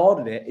why I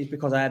ordered it is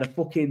because I had a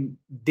fucking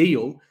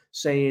deal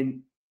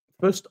saying,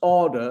 first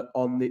order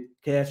on the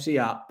KFC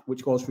app,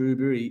 which goes for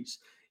Uber Eats,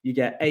 you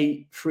get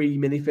 8 free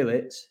mini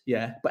fillets.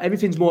 Yeah. But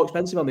everything's more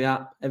expensive on the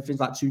app. Everything's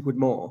like £2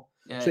 more.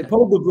 Yeah, so it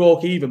probably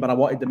broke even, but I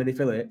wanted the mini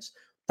fillets.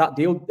 That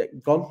deal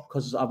gone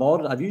because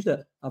I've used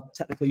it. I've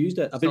technically used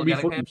it. I've been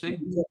refunded.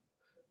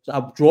 So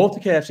I drove to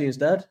KFC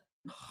instead.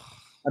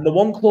 And the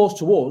one close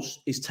to us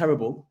is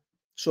terrible.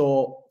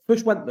 So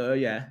first went there,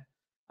 yeah.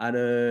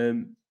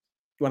 And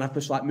when I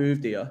first like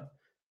moved here,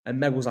 and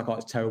Meg was like, "Oh,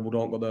 it's terrible.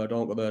 Don't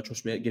go there.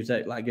 Trust me, it gives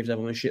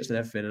everyone shits and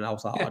everything." And I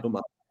was like, "Oh, I don't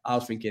matter." I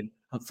was thinking,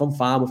 from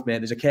Farmouth, mate.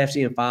 There's a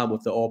KFC in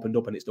Farmouth that opened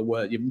up, and it's the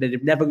worst.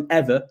 They've never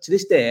ever to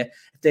this day,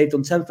 if they've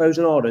done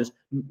 10,000 orders,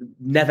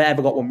 never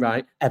ever got one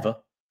right ever,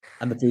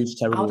 and the food's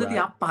terrible. How did they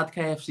have bad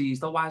KFCs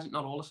though? Why is it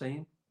not all the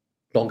same?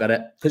 Don't get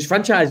it because it's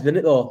franchised, isn't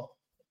it though?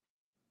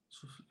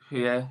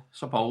 Yeah,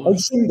 suppose. On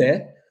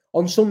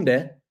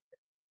Sunday,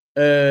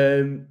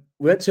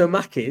 we went to a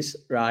Mackey's,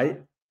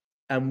 right?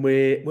 And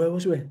where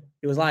was we?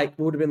 It was like,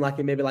 we would have been like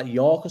in maybe like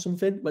York or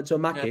something. Went to a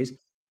Mackey's. Yeah.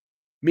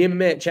 Me and my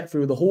mate checked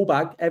through the whole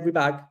bag, every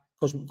bag,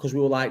 because we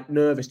were like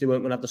nervous they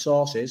weren't going to have the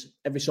sauces.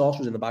 Every sauce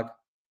was in the bag.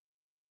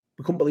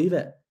 We couldn't believe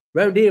it.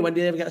 Round here, when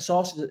did they ever get a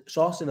sauce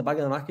in the bag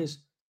of the Mackey's?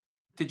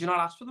 Did you not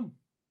ask for them?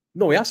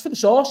 No, we asked for the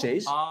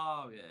sauces.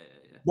 Oh, yeah.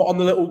 But on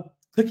the little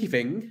clicky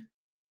thing,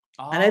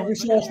 and every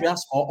sauce we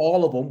asked for,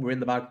 all of them were in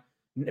the bag.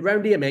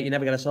 Around here, mate, you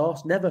never get a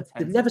sauce. Never.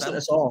 They've never sent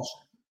a sauce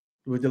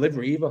with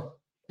delivery either.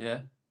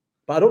 Yeah.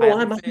 But I don't know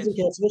why Mackey's and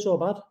KFC are so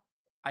bad.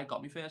 I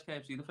got my first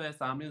KFC the first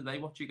time the other day.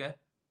 What you get?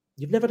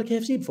 You've never had a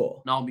KFC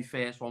before? No, my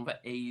first one for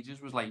ages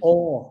was like...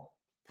 Oh.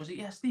 Was it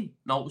yesterday?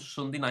 No, it was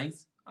Sunday night.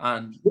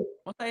 And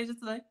what day is it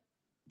today?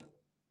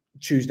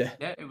 Tuesday.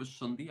 Yeah, it was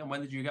Sunday. And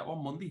when did you get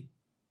one? Monday?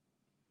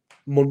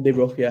 Monday,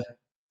 bro, yeah.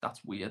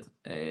 That's weird.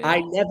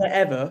 I never,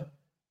 ever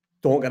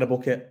don't get a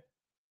bucket.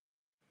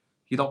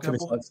 You don't get a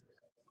bucket?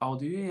 Oh,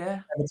 do you?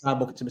 Yeah. Every time I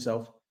book it to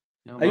myself.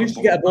 Yeah, I used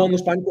to get a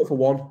boneless banquet for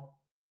one,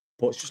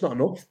 but it's just not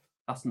enough.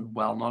 That's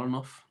not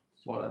enough.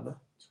 Whatever.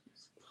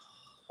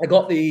 I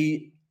got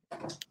they've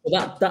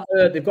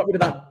got rid of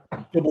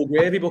that double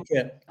gravy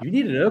bucket. You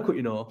need an haircut,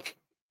 you know.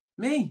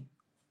 Me?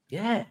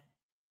 Yeah.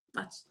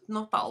 That's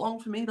not that long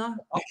for me, that.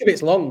 If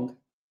it's long.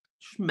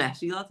 Just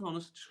messy, that,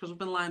 honest. Just because I've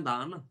been lying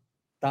down, man.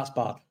 That's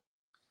bad.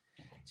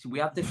 See, we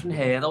have different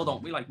hair, though,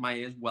 don't we? Like, my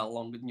hair's well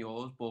longer than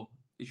yours, but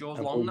is yours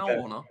long now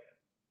or not?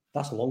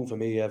 That's long for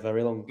me, yeah,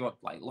 very long. You're,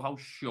 like, look how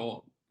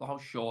short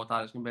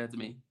that is compared to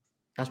me.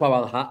 That's why I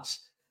wear the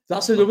hats.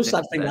 That's another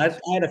sad thing. I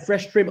had a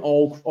fresh trim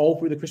all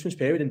through the Christmas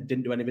period and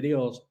didn't do any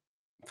videos.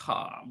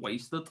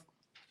 Wasted.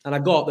 And I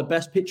got the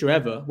best picture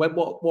ever. Went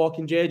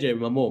walking JJ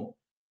with my mum,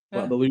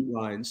 like the loop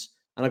lines,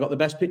 and I got the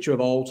best picture of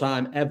all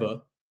time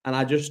ever. And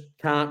I just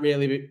can't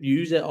really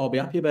use it or be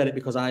happy about it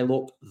because I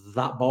look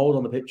that bald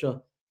on the picture.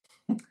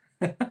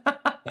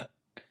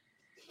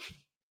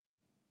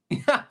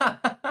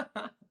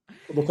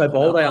 Look how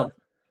bald I am.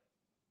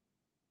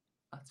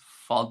 That's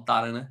fun,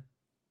 that, isn't it?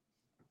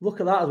 Look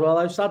at that as well.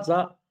 How sad's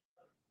that?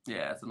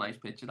 Yeah, it's a nice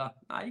picture, that.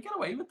 Nah, you get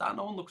away with that.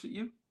 No one looks at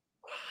you.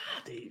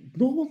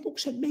 No one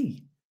looks at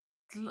me.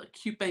 Little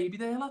cute baby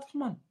there, lad.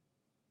 Come on.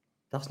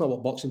 That's not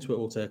what boxing Twitter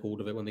will take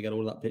hold of it when they get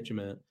hold of that picture,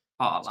 mate.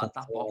 Oh, lad,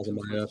 that boxing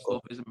Twitter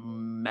stuff is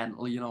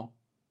mental, you know.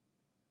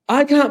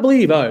 I can't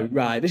believe how,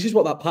 right, this is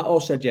what that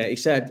Pato said, yeah. He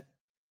said,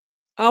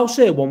 I'll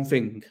say one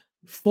thing.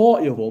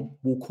 40 of them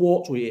will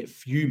quote tweet it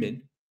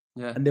fuming,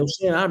 and they'll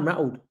say I'm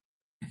rattled.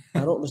 I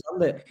don't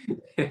understand it.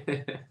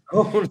 I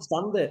don't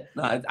understand it.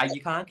 No,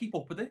 you can't keep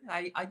up with it.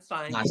 I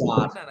try and keep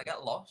up with it and I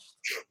get lost.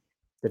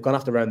 They've gone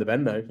after round the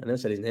bend now. I never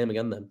said his name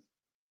again then.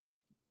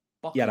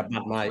 He had a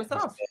bad night.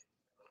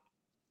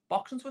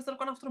 Boxing Twitter have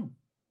gone after him.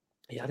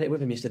 He had it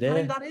with him yesterday. I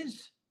know who that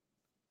is.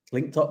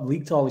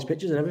 Leaked all his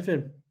pictures and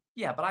everything.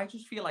 Yeah, but I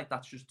just feel like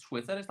that's just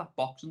Twitter. Is that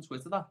boxing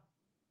Twitter, that?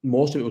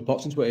 Most of it was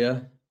boxing Twitter, yeah.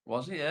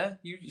 Was it, yeah?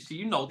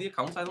 You know the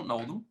accounts, I don't know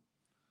them.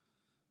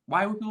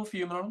 Why were people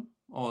fuming on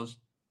him?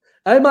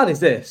 How mad is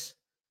this?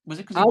 Was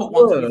it because he put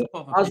one tweet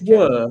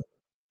above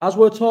as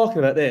we're talking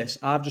about this,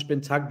 I've just been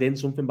tagged in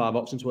something by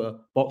boxing Twitter.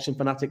 Boxing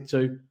Fanatic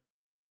 2.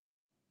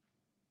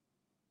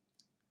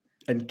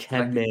 And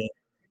Ken, mate.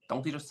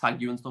 Don't they just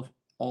tag you and stuff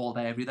all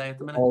day, every day at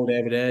the minute? All day,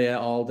 every day, yeah.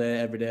 All day,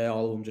 every day.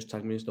 All of them just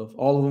tag me and stuff.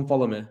 All of them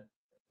follow me.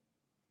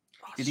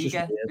 Did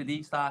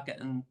he start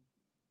getting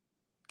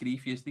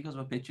grief yesterday because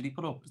of a picture he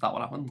put up? Is that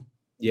what happened?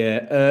 Yeah.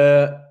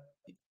 Did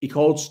he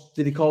call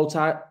Scruffy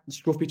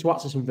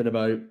Twats or something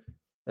about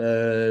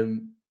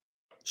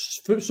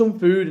some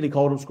food, and he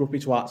called them Scruffy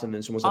Twats, and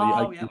then someone said,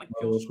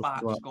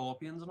 like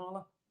scorpions and all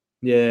that.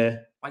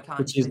 Yeah. Why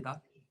can't you say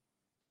that?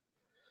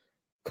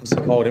 Because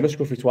they called him a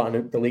Scruffy Twat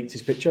and they leaked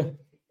his picture.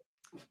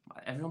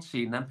 Everyone's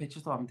seen them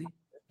pictures, though, haven't they?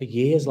 For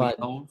years, like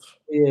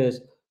years.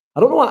 I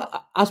don't know.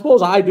 I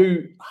suppose I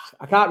do.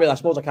 I can't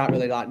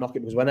really like knock it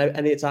because when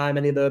any of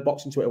the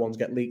boxing Twitter ones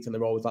get leaked and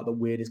they're always like the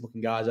weirdest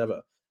looking guys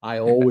ever, I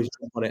always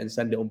jump on it and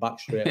send it on back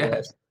straight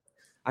away.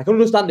 I can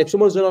understand if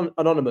someone's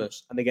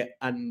anonymous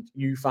and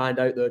you find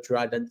out their true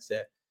identity.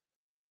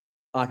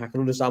 Like I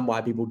can understand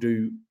why people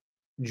do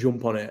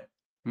jump on it,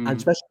 and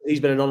especially he's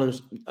been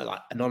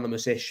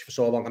anonymous-ish for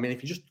so long. I mean,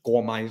 if you just go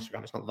on my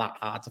Instagram, it's not that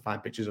hard to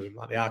find pictures of him.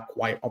 Like they are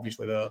quite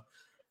obviously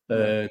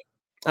there.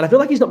 And I feel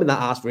like he's not been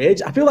that asked for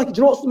age. I feel like, do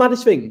you know what's the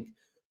maddest thing?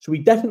 So he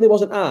definitely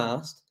wasn't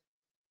asked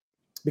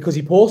because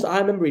I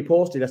remember he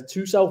posted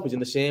 2 selfies in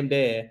the same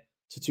day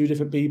to 2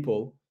 different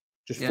people,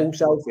 just full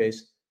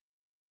selfies.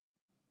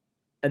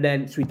 And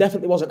then, so he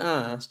definitely wasn't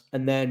asked.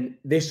 And then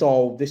this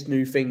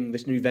new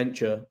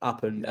venture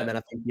happened. And then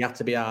I think he had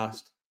to be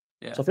asked.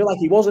 Yeah. So I feel like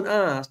he wasn't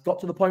asked, got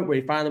to the point where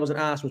he finally wasn't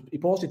asked. He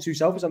posted 2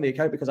 selfies on the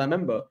account because I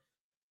remember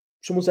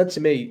someone said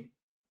to me,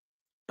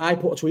 I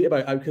put a tweet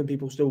about how can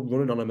people still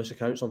run anonymous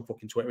accounts on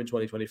fucking Twitter in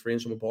 2023,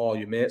 and someone put, "Oh,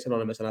 your mate's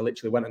anonymous," and I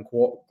literally went and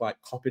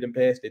copied and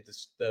pasted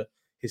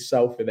his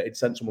selfie that he'd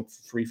sent someone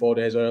 3-4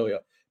 days earlier,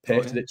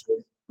 pasted it to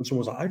him, and someone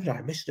was like, "How did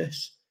I miss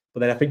this?" But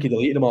then I think he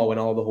deleted them all when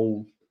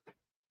all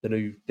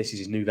this is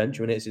his new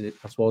venture, and it.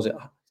 I suppose it's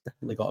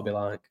definitely got to be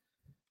like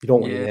you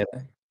don't want your name. I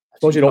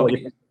suppose you don't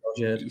want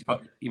your.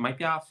 He might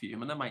be half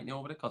human, and might know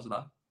over it because of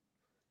that.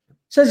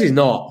 Says he's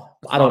not.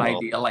 It's I don't not know.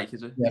 ideal, like,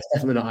 is it? Yeah, it's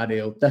definitely not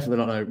ideal. Definitely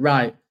not. No.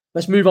 Right.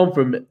 Let's move on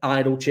from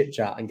idle chit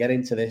chat and get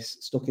into this,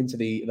 stuck into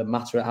the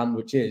matter at hand,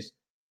 which is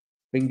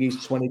Bingy's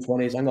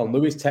 2020s. Hang on,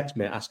 Louis texted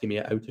me asking me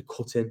how to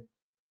cut in.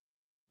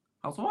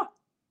 How to what?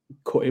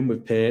 Cut in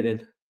with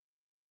painting.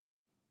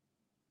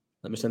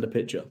 Let me send a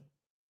picture. Don't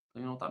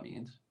you know what that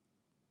means?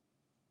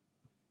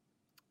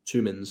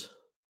 2 mins.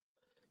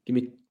 Give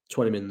me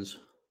 20 mins.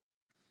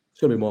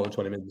 It's going to be more than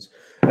 20 mins.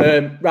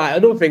 Right,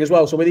 another thing as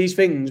well. So with these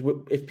things,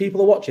 if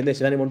people are watching this,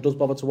 if anyone does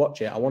bother to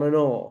watch it, I want to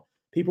know.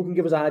 People can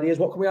give us ideas.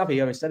 What can we have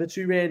here instead of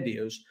 2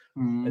 reindeers?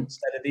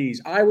 Instead of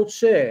these, I would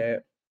say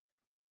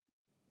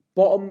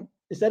bottom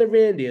instead of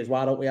reindeers.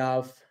 Why don't we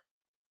have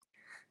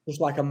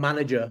just like a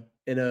manager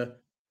in a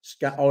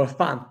scarf or a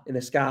fan in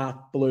a scarf,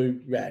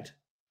 blue, red?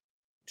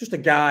 Just a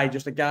guy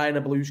in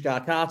a blue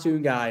scarf,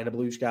 cartoon guy in a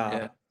blue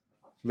scarf,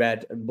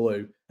 red and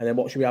blue. And then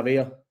what should we have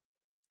here?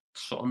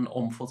 Something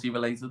unfooty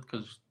related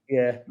because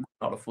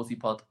not a footy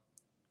pod.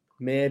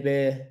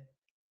 Maybe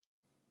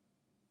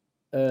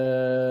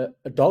a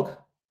dog.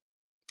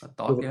 A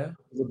dog,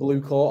 with a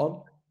blue coat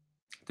on.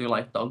 Do you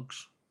like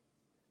dogs?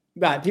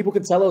 Right, people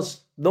can tell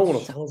us. No one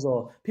will tell us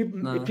though.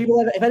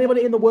 If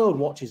anybody in the world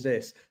watches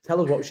this,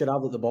 tell us what we should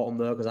have at the bottom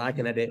there because I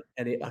can edit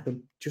I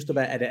can just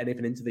about edit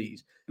anything into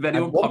these. If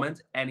anyone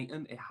comments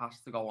anything, it has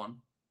to go on.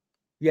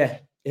 Yeah,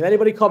 if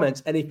anybody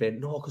comments anything,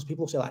 no, because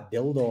people say like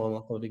dildo and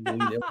like a big blue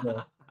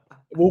dildo.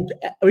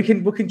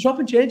 We can chop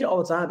and change it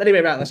all the time. Anyway,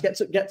 right, let's get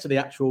to the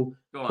actual.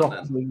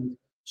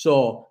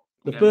 So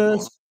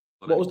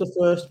what was the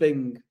first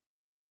thing?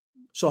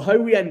 So how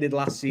we ended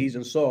last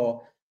season.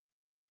 So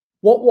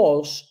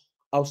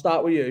I'll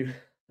start with you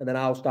and then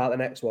I'll start the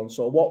next one.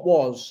 So what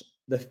was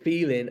the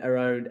feeling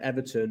around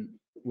Everton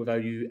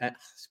without you? I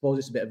suppose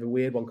it's a bit of a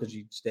weird one because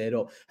you stayed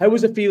up. How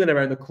was the feeling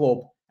around the club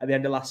at the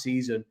end of last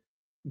season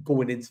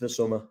going into the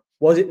summer?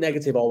 Was it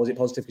negative or was it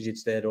positive because you'd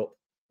stayed up?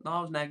 No,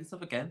 it was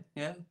negative again.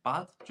 Yeah,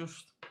 bad.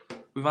 Just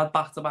we've had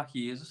back-to-back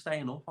years of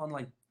staying up. On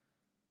like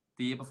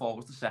the year before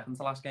was the second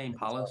to last game,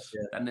 Palace.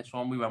 And this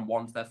one we went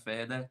one step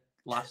further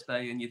last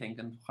day, and you're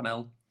thinking,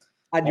 hell.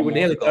 And you were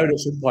nearly down at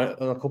some point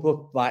on a couple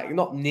of, like,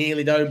 not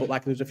nearly down, but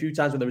like there was a few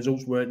times when the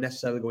results weren't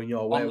necessarily going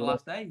your way. On the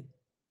last day?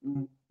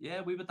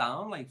 Yeah, we were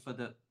down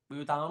we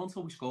were down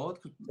until we scored.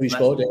 We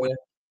scored, yeah.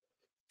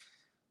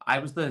 I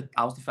was the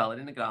fella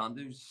in the ground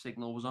whose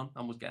signal was on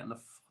and was getting the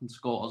fucking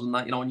scores and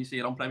that. You know, when you see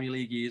it on Premier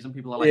League years and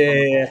people are like,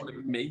 it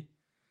was me.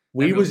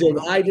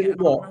 I didn't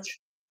watch.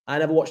 I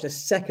never watched a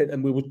second,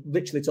 and we were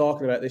literally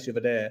talking about this the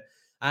other day.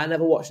 I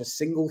never watched a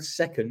single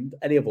second,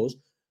 any of us,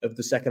 of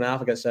the second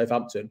half against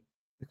Southampton.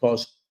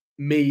 Because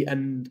me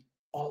and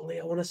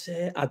Ollie, I want to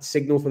say, had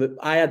signal for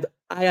I had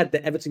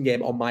the Everton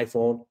game on my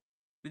phone.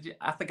 Did you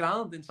at the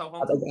ground in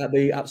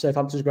Southampton? At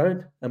Southampton's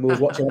ground, and we was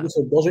watching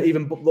Everton. wasn't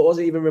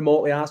even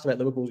remotely asked about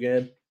Liverpool's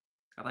game.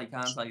 And I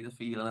can't tell you the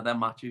feeling of them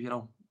matches, you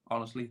know,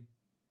 honestly.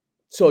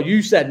 So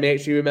you said, make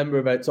sure you remember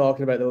about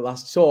talking about the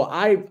last. So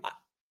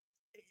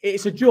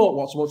it's a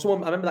joke.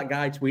 Someone I remember that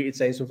guy tweeted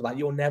saying something like,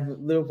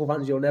 Liverpool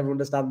fans, you'll never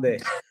understand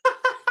this."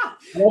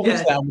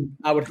 Obviously,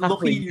 I would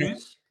happily.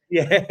 Use.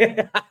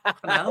 Yeah.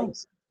 But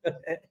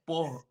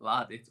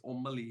lad, it's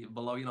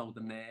unbelievable. You know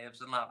the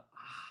nerves and that.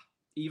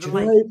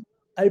 Even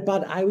how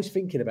bad I was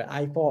thinking about.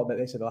 I thought about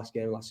this in the last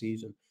game last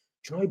season.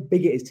 Do you know how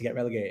big it is to get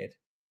relegated?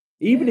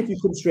 Even if you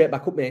come straight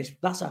back up, mate,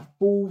 that's a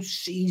full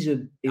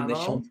season in the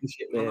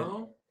Championship, mate.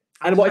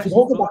 And what if you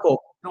don't come back up?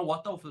 You know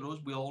what though? For us,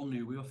 we all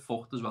knew we were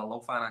fucked as well,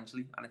 though,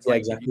 financially. And it's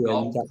exactly.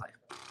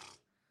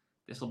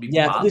 This will be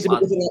bad. There's a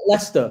bit like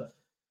Leicester.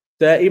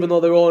 Even though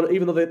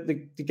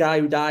the guy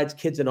who died's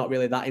kids are not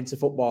really that into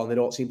football and they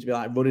don't seem to be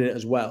like running it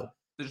as well.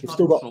 They've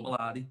still got trouble,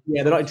 are they?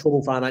 Yeah, they're not in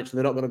trouble financially.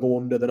 They're not going to go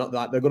under. They're not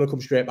that. They're going to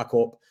come straight back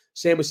up.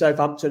 Same with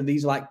Southampton.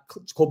 These are like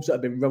clubs that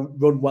have been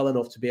run well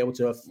enough to be able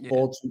to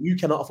afford. You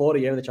cannot afford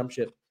a year in the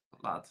Championship,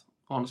 lad.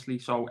 Honestly,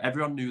 so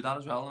everyone knew that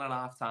as well. And at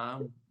half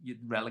time, you'd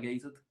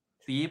relegated.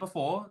 The year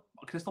before,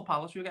 Crystal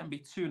Palace, we were getting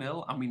beat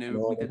 2-0, and we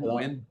knew if we didn't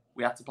win,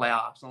 we had to play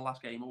Arsenal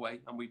last game away,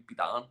 and we'd be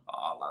down.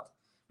 Oh, lad,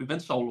 we've been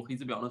so lucky,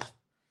 to be honest.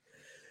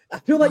 I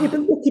feel like you've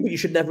been lucky, but you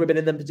should never have been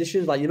in them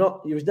positions. Like you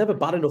was never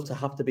bad enough to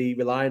have to be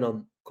relying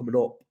on coming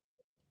up,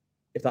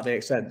 if that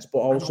makes sense. But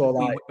also,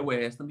 like, we're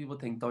worse than people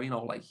think, though. You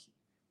know, like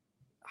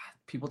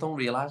people don't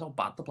realise how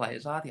bad the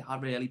players are. They are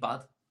really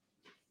bad.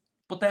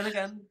 But then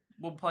again,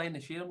 we're playing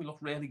this year and we look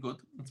really good.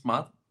 It's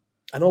mad.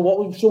 I know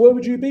what. So where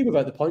would you be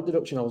without the point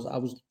deduction? I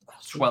was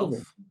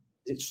 12th.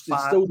 It's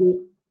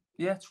still.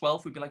 Yeah,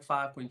 12th would be like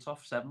 5 points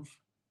off 7th.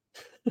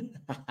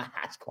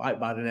 That's quite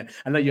bad, isn't it?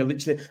 I know you're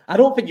literally. I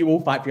don't think you will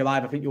fight for your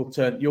life. I think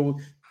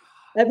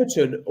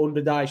Everton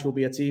under Dyche will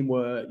be a team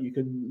where you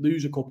can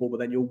lose a couple, but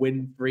then you'll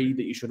win 3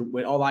 that you shouldn't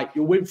win, or like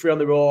you'll win 3 on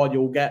the road.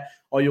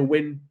 You'll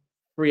win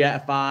 3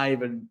 out of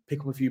 5 and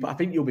pick up a few. But I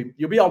think you'll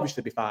be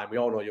obviously be fine. We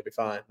all know you'll be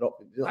fine.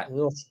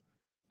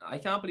 I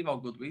can't believe how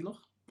good we look.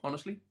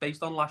 Honestly,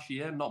 based on last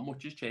year, not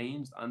much has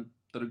changed, and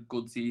they're a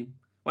good team.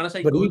 When I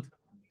say good,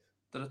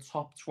 they're a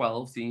top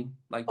 12 team.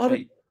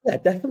 Yeah,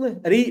 definitely.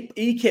 And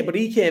he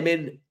came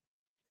in. I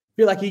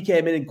feel like he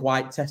came in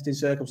quite testing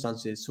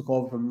circumstances. Took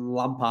over from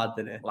Lampard,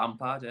 didn't he?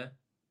 Lampard, yeah.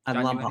 And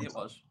January Lampard. It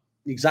was.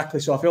 Exactly.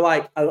 So I feel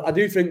like I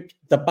do think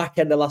the back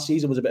end of last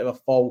season was a bit of a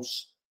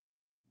false.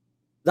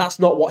 That's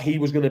not what he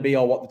was going to be,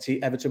 or what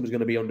Everton was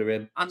going to be under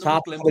him. And there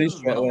was glimpses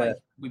as well. Like,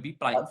 we beat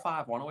Brighton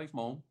 5-1 away from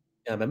home.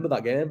 Yeah, I remember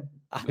that game.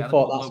 We had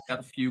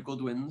a few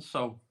good wins.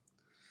 So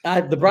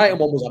the Brighton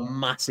one was a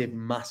massive,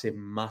 massive,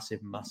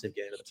 massive, massive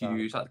game at the time.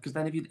 Because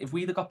then if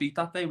we'd have got beat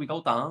that day, we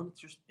go down.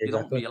 It's just you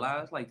don't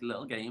realise like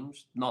little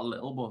games, not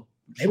little, but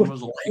they were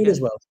flying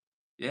as well.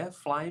 Yeah,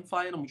 flying,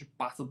 and we just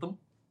battered them.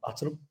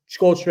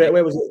 Scored straight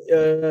away. Was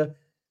it?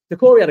 The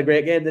Corey had a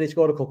great game. Then he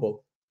scored a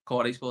couple.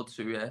 Corey scored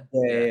 2. Yeah.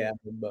 Yeah. I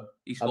remember.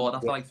 He scored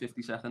after like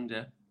 50 seconds.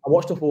 Yeah. I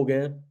watched the full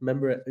game.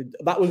 Remember it?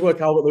 That was where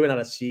Calvert-Lewin had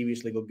a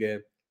seriously good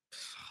game.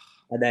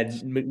 And then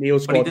McNeil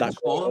scored that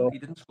goal. He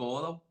didn't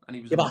score though, and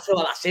he was. Yeah, but I feel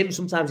like that's him.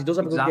 Sometimes he does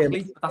have a good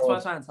game. But that's why I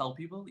try and tell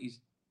people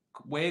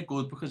we're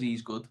good because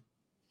he's good.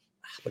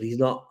 But he's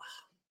not.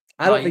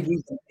 I don't think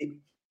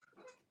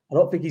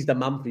he's the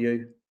man for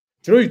you.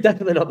 Drew's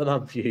definitely not the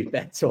man for you,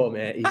 Beto,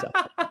 mate.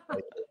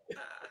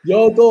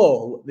 Your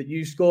goal that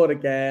you scored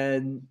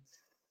against.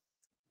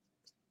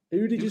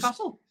 Who did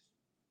Newcastle?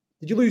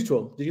 Did you lose to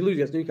him? Did you lose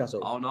against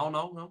Newcastle? Oh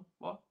no.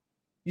 What?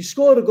 You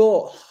scored a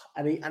goal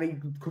and he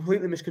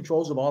completely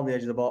miscontrols the ball on the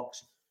edge of the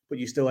box, but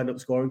you still end up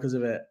scoring because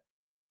of it.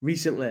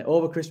 Recently,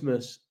 over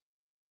Christmas.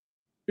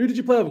 Who did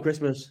you play over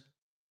Christmas?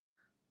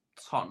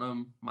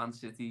 Tottenham, Man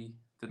City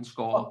didn't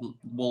score.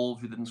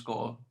 Wolves, we didn't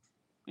score.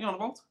 You know what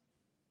about?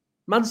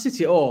 Man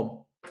City at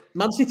home.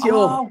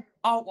 Home.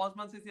 Oh, it was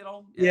Man City at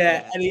home.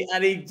 Yeah.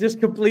 And he just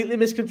completely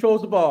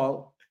miscontrols the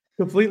ball,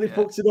 completely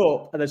fucks it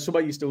up, and then somehow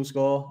you still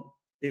score.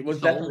 It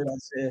was definitely Man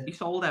City. He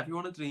sold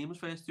everyone a dream his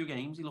first 2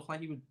 games. He looked like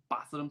he was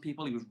battering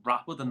people. He was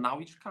rapid, and now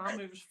he just can't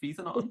move his feet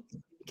or nothing.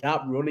 He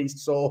can't run.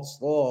 He's so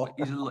slow.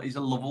 He's a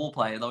lovable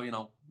player, though, you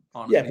know.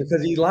 Honestly. Yeah,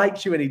 because he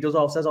likes you and he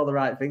says all the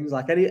right things.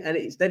 Like and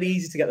it's dead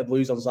easy to get the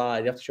Blues on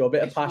side. You have to show a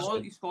bit of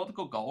passion. He scored a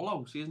good goal,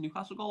 though. See his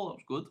Newcastle goal? That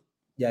was good.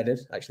 Yeah, I did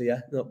actually.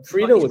 Yeah,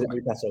 3-0 was it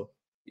Newcastle?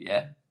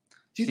 Yeah.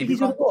 Do you think he's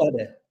going to go ahead?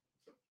 Do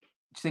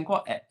you think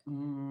what?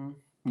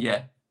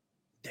 Yeah.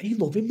 They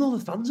love him though.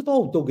 The fans have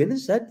all dug in and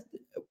said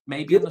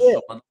maybe in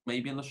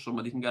the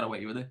summer they can get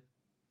away with it.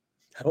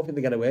 I don't think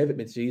they get away with it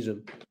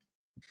mid-season.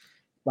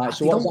 Like,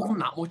 so they don't love him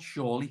that much,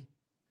 surely.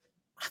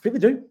 I think they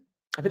do.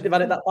 I think they've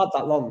had it that bad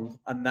that long,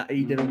 and that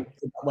he didn't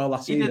do well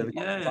last season.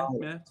 Yeah,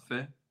 it's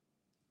fair.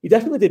 He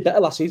definitely did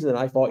better last season than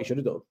I thought he should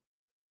have done.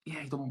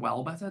 Yeah, he done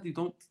well better. They're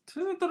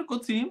a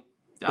good team.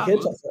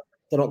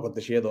 They're not good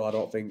this year though, I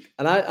don't think.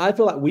 And I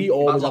feel like we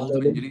always have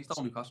the injuries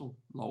down Newcastle.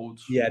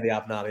 Loads. Yeah, they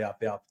have now. They have.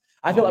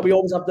 I feel like we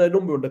always have their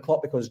number under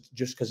Klopp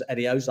because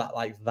Eddie Howe's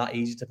that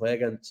easy to play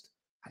against.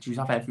 I just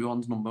have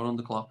everyone's number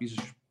under Klopp. He's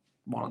just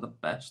one of the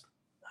best.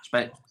 I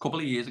spent a couple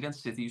of years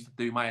against City used to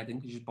do my head in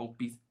because you both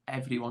beat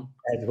everyone.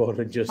 Everyone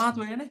and just mad,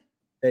 weren't it?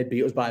 They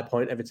beat us by a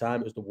point every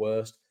time. It was the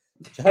worst.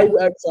 So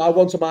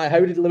how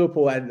did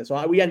Liverpool end?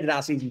 So we ended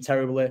our season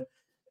terribly.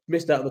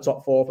 Missed out on the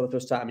top 4 for the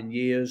first time in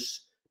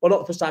years. Well, not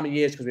the first time in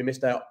years because we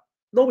missed out.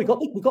 No, we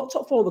got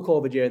top 4 in the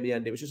COVID year in the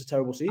end. It was just a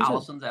terrible season.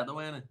 Alisson's header,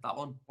 weren't it? That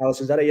one.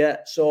 Alisson's header, yeah.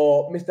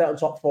 So missed out on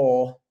top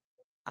 4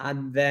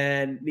 and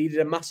then needed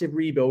a massive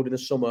rebuild in the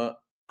summer.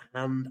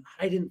 And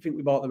I didn't think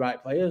we bought the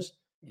right players.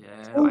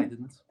 Yeah, I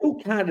didn't.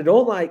 Who kind of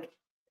don't like.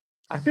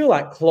 I feel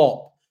like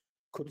Klopp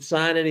could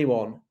sign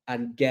anyone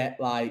and get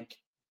like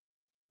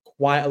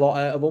quite a lot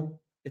out of them,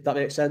 if that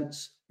makes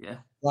sense. Yeah.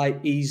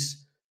 Like he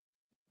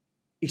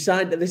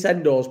signed this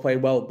Endo's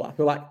playing well, but I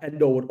feel like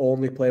Endo would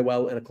only play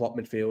well in a Klopp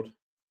midfield.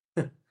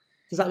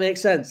 Does that make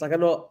sense? Like I'm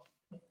not.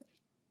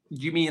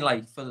 You mean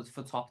like for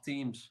top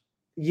teams?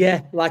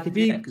 Yeah, like if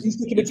he's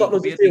sticking in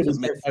Tottenham's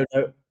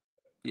midfield,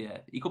 yeah,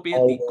 he could be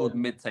a good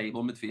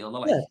mid-table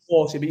midfielder. Like. Yeah, of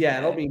course. But yeah,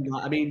 I don't mean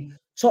that. I mean,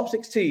 top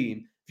 6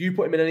 team, if you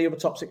put him in any other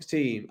top 6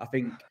 team, I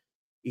think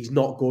he's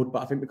not good.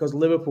 But I think because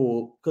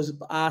Liverpool, because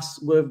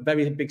we're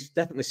very big,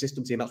 definitely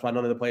system team, that's why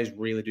none of the players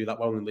really do that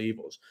well and leave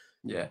us.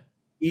 Yeah.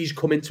 He's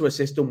come into a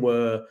system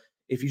where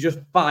if you just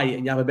fight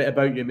and you have a bit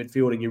about you in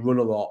midfield and you run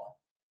a lot,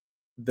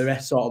 the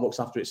rest sort of looks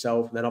after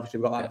itself. And then obviously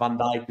we've got like Van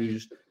Dijk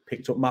who's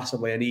picked up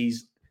massively and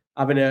he's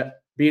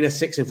being a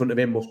 6 in front of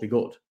him must be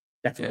good.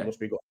 Definitely must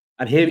be good.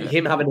 And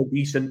him having a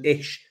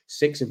decent-ish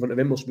 6 in front of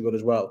him must be good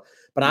as well.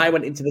 But I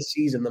went into the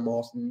season the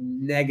most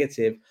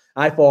negative.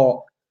 I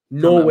thought,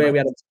 no way we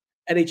had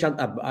any chance.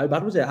 How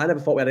bad was it? I never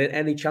thought we had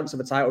any chance of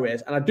a title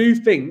race, and I do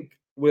think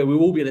we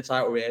will be in a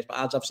title race. But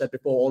as I've said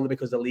before, only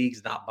because the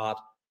league's that bad.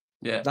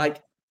 Yeah.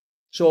 Like,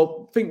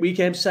 so I think we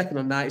came second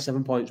on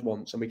 97 points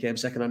once, and we came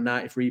second on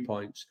 93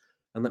 points.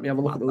 And let me have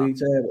a look at the league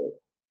table.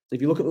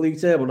 If you look at the league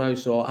table now,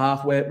 so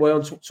halfway, we're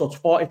on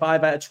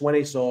 45 out of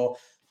 20. So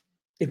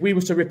if we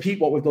were to repeat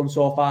what we've done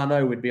so far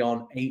now, we'd be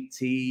on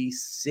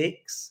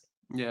 86.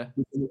 Yeah.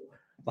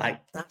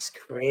 Like, that's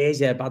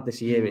crazy how bad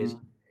this year is.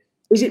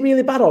 Is it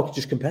really bad or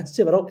just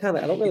competitive? I don't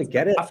really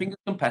get it. I think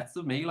it's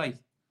competitive, me. Like,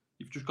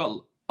 you've just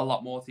got a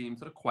lot more teams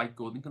that are quite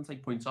good and can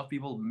take points off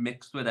people,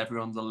 mixed with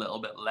everyone's a little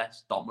bit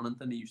less dominant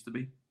than they used to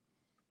be.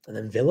 And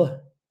then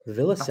Villa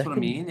That's second. what I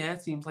mean, yeah.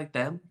 Teams like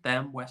them,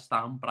 West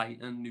Ham,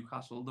 Brighton,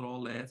 Newcastle, they're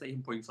all there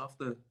taking points off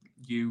the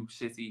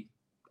City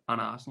and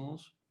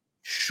Arsenal's.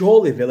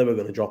 Surely Villa were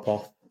going to drop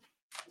off.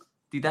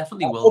 They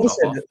definitely will drop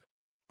off.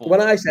 When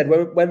I said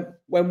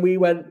when we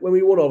won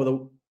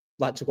over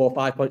to go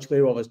 5 points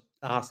clear over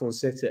Arsenal and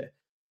City,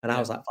 and I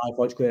was like 5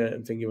 points clear,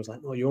 and Finger was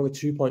like, no, you're only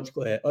 2 points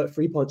clear,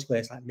 3 points clear.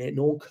 It's like, mate,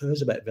 no one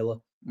cares about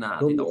Villa. Nah,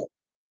 they don't.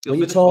 When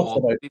you talk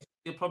about,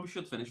 they probably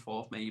should finish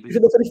fourth, maybe. You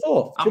think they'll finish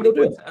fourth? How many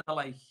points ahead of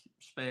like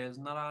Spurs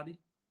and that, are they?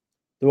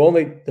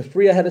 They're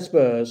 3 ahead of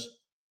Spurs.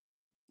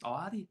 Oh,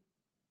 are they?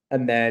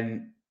 And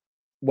then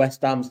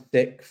West Ham's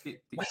 6th.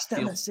 West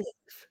Ham are 6th.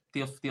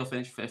 They'll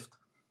finish 5th.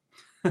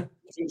 You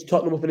think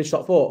Tottenham will finish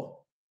top 4?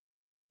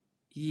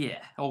 Yeah,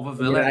 over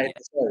Villa.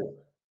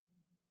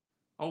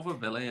 Over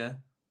Villa, yeah.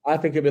 I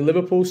think it'll be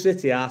Liverpool,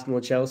 City, Arsenal,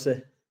 and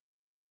Chelsea.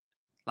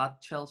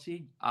 That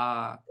Chelsea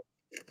are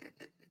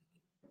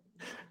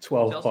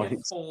 12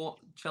 points.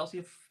 Chelsea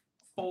have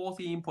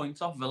 14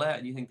 points off Villa,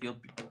 and you think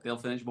they'll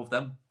finish above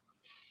them?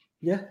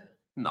 Yeah.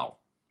 No,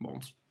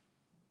 won't.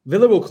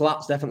 Villa will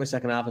collapse definitely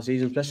second half of the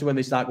season, especially when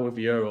they start going for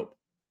Europe.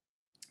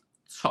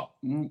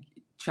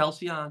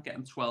 Chelsea aren't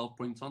getting 12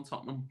 points on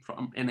Tottenham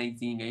in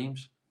 18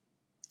 games.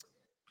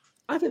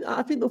 I think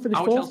they'll finish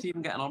How fourth. are Chelsea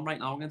even getting on right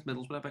now against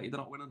Middlesbrough? I bet they're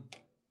not winning.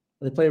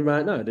 Are they playing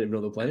right now? I didn't even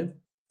know they were playing.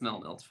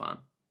 0-0, it's fine.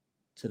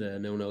 Today,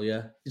 0-0,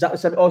 yeah. Is that the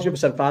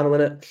 7% final,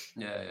 isn't it?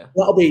 Yeah.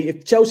 That'll be,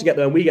 if Chelsea get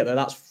there and we get there,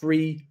 that's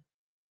 3.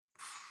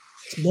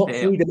 It's not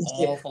 3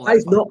 domestic.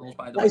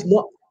 That is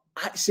not.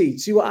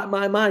 See what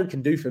my mind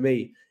can do for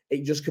me.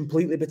 It just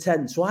completely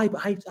pretends. So I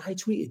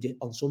tweeted it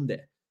on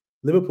Sunday.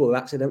 Liverpool are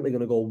accidentally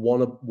going to go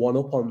one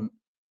up on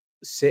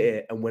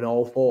City and win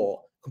all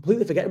 4.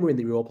 Completely forgetting we're in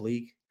the Europa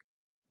League.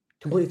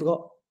 Completely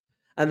forgot.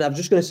 And I'm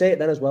just going to say it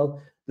then as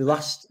well. The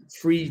last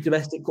 3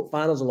 domestic cup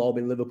finals have all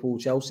been Liverpool,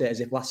 Chelsea, as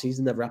if last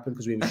season never happened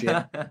because we were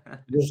shit.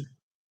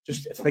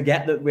 Just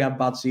forget that we had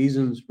bad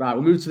seasons. Right,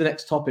 we'll move to the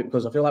next topic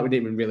because I feel like we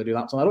didn't even really do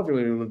that. So I don't think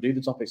we want to do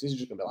the topics. This is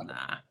just going to be like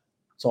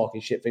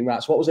talking shit thing.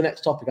 Right, so what was the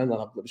next topic? Hang on,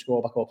 let me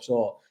scroll back up.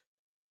 So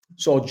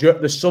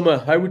the summer,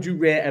 how would you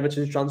rate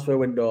Everton's transfer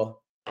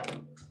window?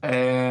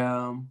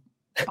 Bad.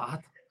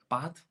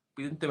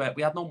 We didn't do it.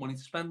 We had no money to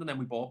spend, and then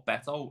we bought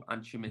Beto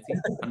and Schmidt,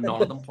 and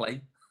none of them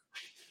play.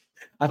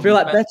 I feel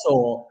like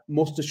Beto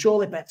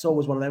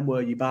was one of them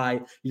where you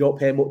don't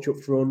pay much up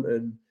front,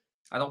 and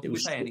I don't think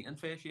we pay anything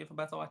first year for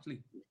Beto,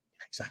 actually.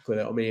 Exactly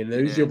what I mean.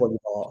 Who's the one you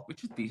bought?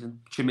 Which is decent.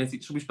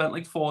 Schmidt. So we spent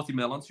like 40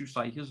 mil on 2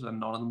 strikers, and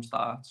none of them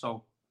start.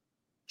 So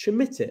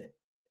Schmidt?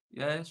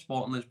 Yeah,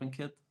 Sporting Lisbon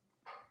kid.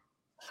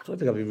 I don't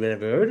think I've even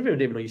ever heard of him. I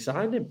didn't even know you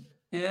signed him.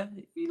 Yeah,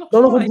 he looks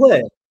none of them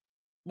play.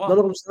 What? None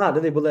of them start,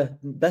 did they?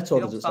 But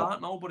Beto doesn't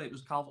start. No, but it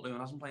was Calvert-Lewin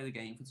hasn't played the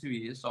game for 2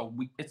 years, so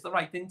it's the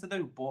right thing to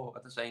do. But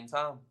at the same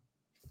time,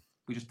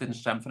 we just didn't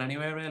strengthen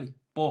anywhere really.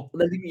 But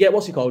and then you get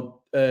what's he called,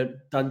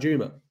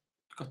 Danjuma.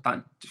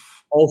 Dan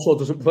also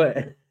doesn't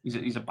play.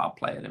 He's a bad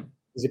player. Him.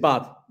 Is he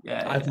bad?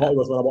 Yeah. I thought he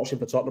was when I watched him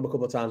for Tottenham a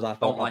couple of times. I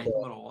don't like him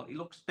at all. He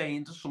looks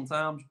dangerous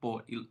sometimes,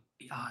 but his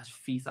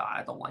feet.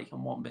 I don't like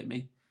him one bit.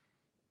 Me.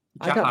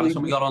 Jack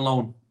Harrison we got on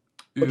loan.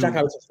 But Jack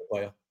Harrison's a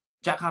player.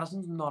 Jack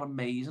Harrison's not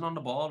amazing on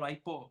the ball,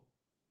 right?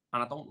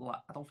 And I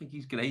don't think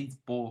he's great.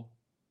 But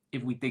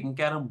if we didn't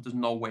get him, there's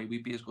no way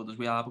we'd be as good as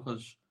we are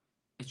because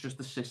it's just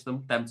the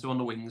system. Them 2 on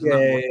the wings.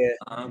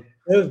 Yeah.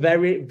 They're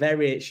very,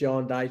 very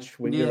Sean Dyche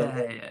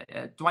winger.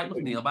 Yeah. Dwight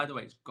McNeil, by the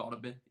way, has got to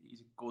be. He's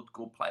a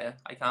good player.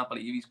 I can't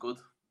believe he's good.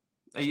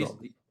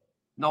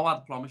 No,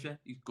 I promise you,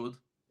 he's good.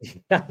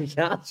 You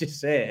can't just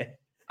say.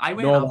 I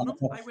win having him.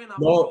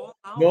 No,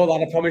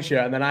 that I promise you.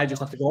 And then I just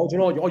have to go,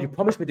 you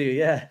promised me, do you?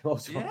 Yeah.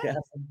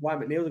 Why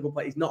McNeil's a good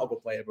player? He's not a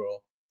good player,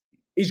 bro.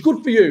 He's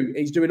good for you.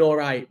 He's doing all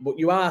right. But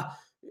you are,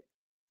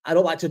 I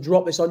don't like to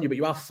drop this on you, but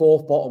you are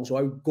 4th bottom. So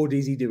how good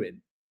is he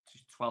doing?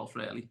 He's 12th,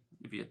 really,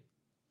 if you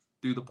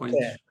do the points.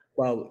 Yeah.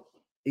 Well,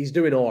 he's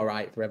doing all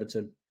right for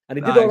Everton. And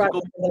he did all right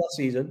last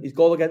season. His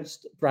goal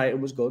against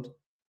Brighton was good.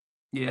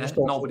 Yeah,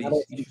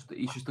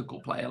 he's just a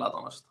good player, lad,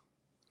 honest.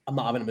 I'm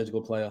not having him as a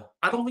good player.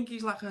 I don't think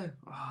he's like that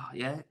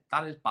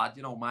is bad.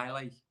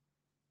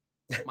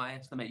 My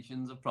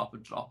estimations have proper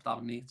dropped,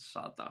 haven't they? It's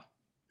sad that.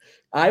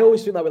 I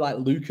always think that with like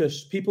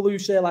Lucas, people who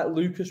say like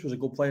Lucas was a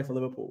good player for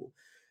Liverpool,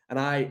 and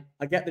I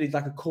get that he's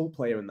like a cult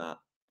player in that.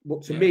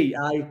 But to me,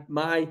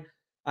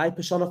 I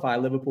personify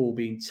Liverpool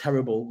being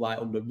terrible, like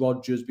under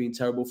Rodgers being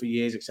terrible for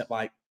years, except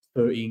like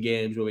 13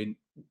 games we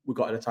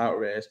got in a title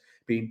race.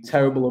 Been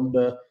terrible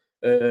under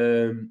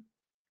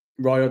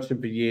Roy Hodgson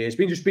for years.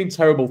 Just been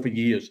terrible for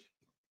years.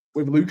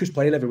 With Lucas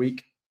playing every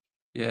week.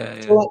 Yeah.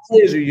 So like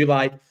players who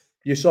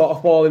you sort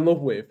of fall in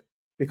love with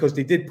because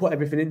they did put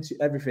everything into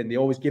everything. They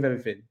always give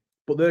everything,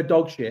 but they're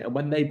dog shit. And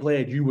when they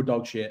played, you were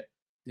dog shit.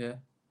 Yeah.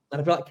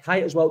 And I feel like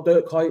Kite as well.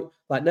 Dirk Kite,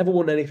 like never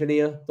won anything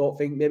here. Don't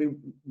think maybe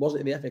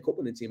wasn't in the FA Cup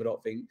winning team. I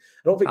don't think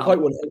Kite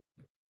won it.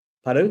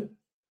 Pardon?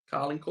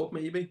 Carling Cup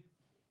maybe.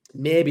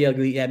 Maybe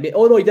yeah.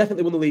 Oh no, he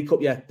definitely won the League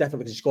Cup. Yeah, definitely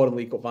because he scored in the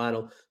League Cup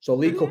final. So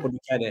League Cup under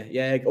Kenny.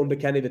 Yeah, under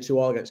Kenny, the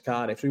 2-2 against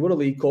Cardiff. So he won a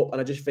League Cup,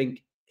 and I just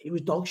think he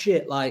was dog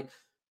shit. Like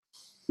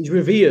he's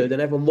revered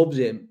and everyone loves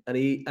him,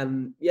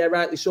 and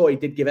rightly so. He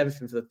did give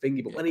everything for the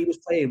thingy, but when he was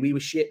playing, we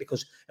were shit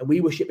because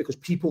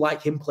people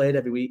like him played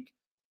every week.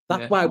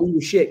 That's why we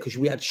were shit, because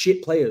we had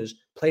shit players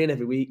playing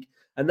every week.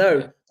 And now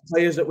the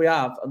players that we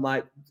have, and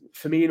like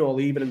Firmino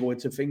leaving and going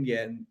to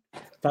Thingy, and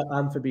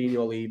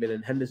Fabinho leaving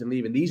and Henderson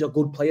leaving, these are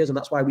good players, and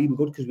that's why we were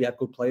good, because we had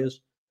good players.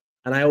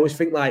 And I always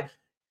think like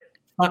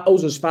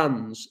us as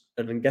fans,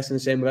 and I'm guessing the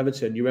same with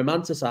Everton, you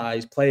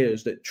romanticize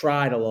players that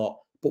tried a lot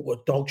but were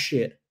dog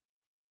shit.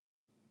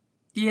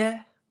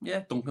 Yeah.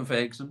 Duncan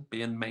Ferguson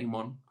being the main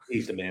one.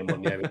 He's the main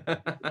one, yeah.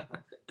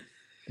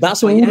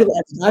 That's older.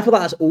 Yeah. I feel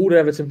like that's older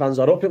Everton fans.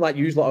 I don't feel like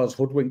you lot as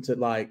hoodwinked at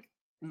like.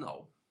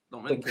 No,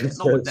 don't really care.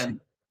 No, but then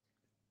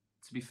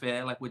to be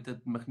fair, like with the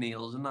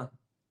McNeils and that,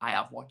 I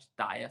have watched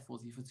Dyer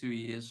footy for 2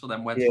 years. So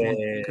then when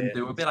someone can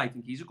do a bit, I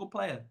think he's a good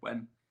player.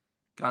 When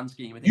grand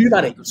scheme, I think you've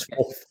had it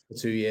tough for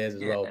 2 years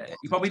as well.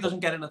 He probably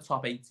doesn't get in the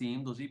top 8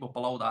 team, does he? But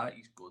below that,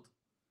 he's good.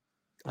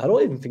 I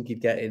don't even think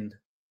he'd get in.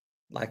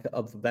 Like,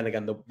 then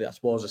again, I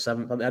suppose the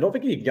 7th. I don't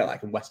think he can get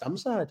like in West Ham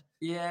side.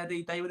 Yeah,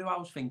 they were who I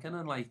was thinking,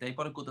 and like they've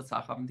got a good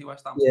attack, haven't they,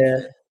 West Ham?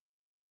 Yeah,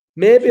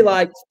 maybe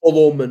like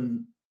Fulham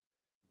and.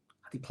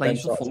 He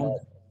plays for Fulham.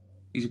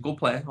 He's a good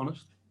player,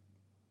 honest.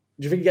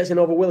 Do you think he gets in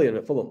over Willian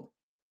at Fulham?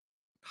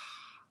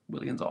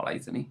 Willian's all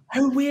right, isn't he?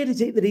 How weird is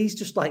it that he's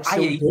just like so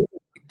good?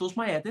 It does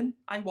my head in.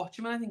 I watch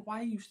him and I think, why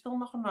are you still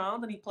knocking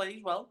around? And he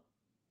plays well.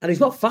 And he's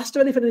not fast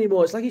or anything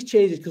anymore. It's like he's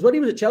changed. Because when he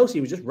was at Chelsea,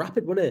 he was just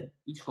rapid, wasn't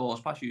he? He scores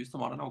past you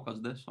tomorrow now because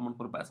of this. Someone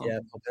put a bet on. Yeah,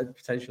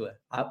 potentially.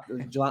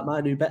 Do you like my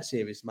new bet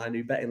series? My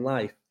new bet in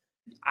life?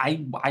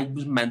 I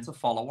was meant to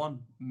follow one,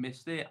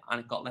 missed it, and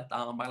it got let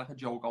down by like a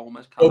Joe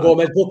Gomez. Joe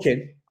Gomez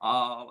booking?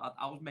 I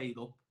was made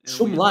up.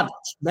 Some lad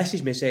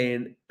messaged me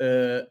saying,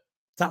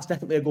 that's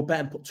definitely a good bet,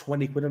 and put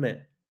 20 quid on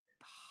it.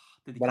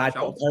 Did he when I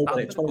put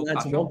it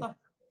 29-1.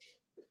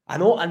 I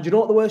know, and do you know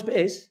what the worst bit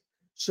is?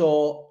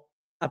 So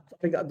I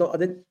don't think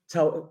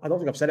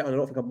I've said it, and I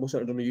don't think I must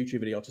have done a YouTube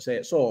video to say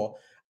it. So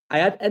I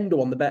had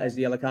Endo on the bet as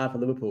the yellow card for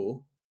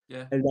Liverpool.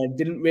 Yeah. And then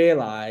didn't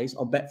realise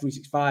on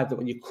Bet365 that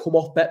when you come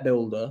off Bet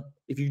Builder,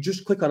 if you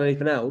just click on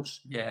anything else,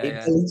 it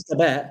deletes the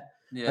bet.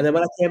 Yeah. And then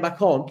when I came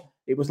back on,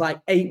 it was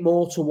like 8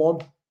 more to 1.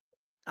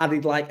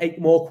 Added like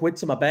 8 more quid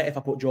to my bet if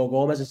I put Joe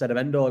Gomez instead of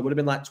Endo. It would have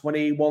been like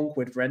 21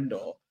 quid for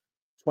Endo,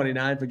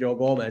 29 for Joe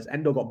Gomez.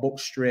 Endo got booked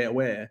straight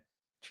away.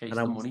 Chased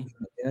the money.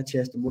 Yeah,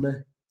 chased the money.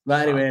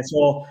 Right, anyway,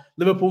 so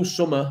Liverpool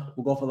summer,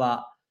 we'll go for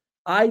that.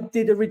 I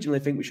did originally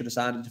think we should have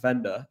signed a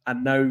defender,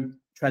 and now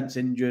Trent's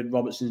injured,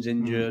 Robertson's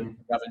injured,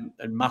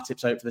 and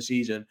Matip's out for the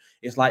season.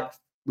 It's like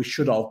we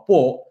should have.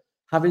 But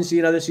having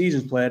seen how the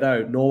season's played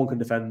out, no one can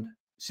defend.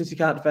 City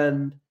can't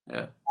defend.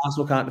 Yeah.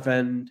 Arsenal can't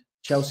defend.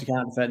 Chelsea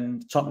can't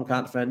defend. Tottenham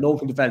can't defend. No one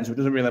can defend, so it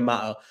doesn't really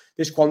matter.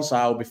 This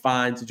Quansah will be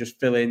fine to just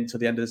fill in to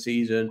the end of the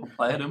season. I'll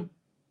play him.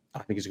 I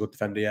think he's a good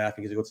defender, yeah. I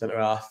think he's a good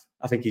centre-half.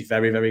 I think he's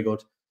very, very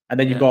good. And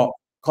then you've got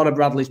Conor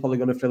Bradley's probably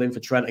going to fill in for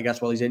Trent, I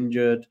guess, while he's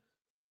injured.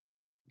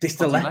 This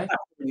the left back.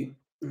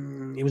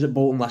 He was at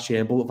Bolton last year,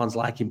 and Bolton fans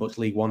like him, but it's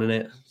League One,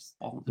 innit? It's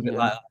a bit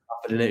like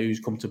that, innit? Who's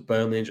come to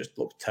Burnley and just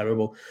looks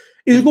terrible.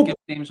 He's a good.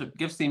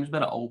 Gives teams a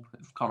bit of hope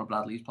if Conor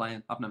Bradley's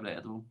playing. I've never heard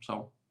of him,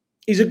 so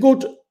he's a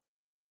good.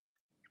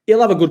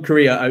 He'll have a good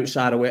career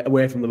outside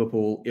away from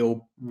Liverpool.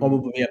 He'll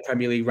probably be a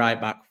Premier League right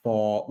back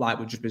for, like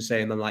we've just been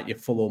saying, then like your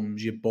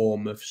Fulhams, your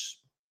Bournemouths,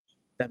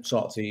 them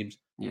sort of teams.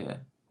 Yeah.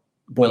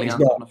 But he's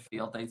on a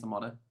field day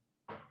tomorrow.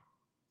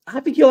 I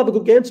think he'll have a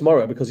good game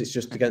tomorrow because it's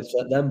just against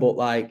them. But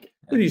like,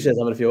 who do you say is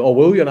having a field? Oh,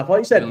 Willian. I thought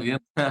you said. Willian.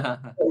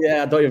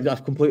 Yeah,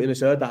 I've completely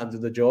misheard that, and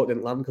the joke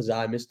didn't land because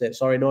I missed it.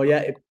 Sorry, no, yeah,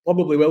 it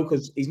probably will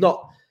because he's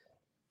not.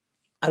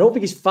 I don't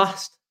think he's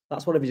fast.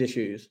 That's one of his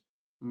issues.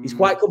 He's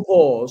quite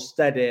composed,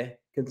 steady,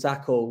 can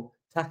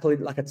tackling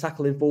like a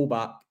tackling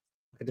fullback,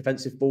 like a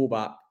defensive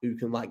fullback who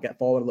can like get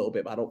forward a little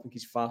bit. But I don't think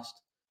he's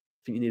fast. I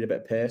think you need a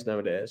bit of pace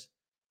nowadays.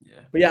 Yeah.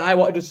 But yeah, I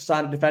wanted us to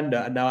sign a defender,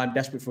 and now I'm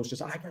desperate for us to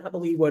say, I can't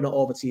believe we're not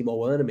over Timo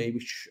Werner.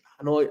 Maybe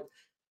I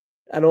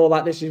know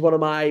that this is one of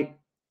my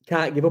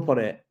can't give up on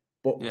it.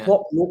 But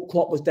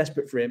Klopp was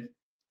desperate for him.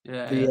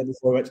 Yeah. The year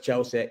before he went to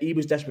Chelsea, he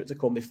was desperate to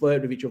come. They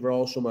flirted with each other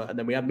all summer, and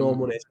then we had no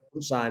money, so we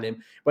couldn't sign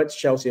him. Went to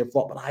Chelsea and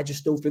flopped, but I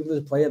just still think there's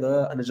a player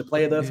there, and there's a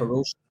player there for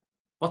us.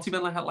 What's he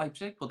been like at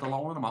Leipzig? But they're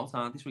loaning him out,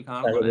 aren't they? We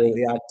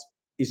can't.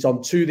 He's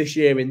on 2 this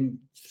year in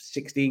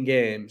 16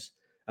 games.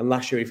 And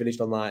last year he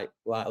finished on like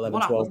 11,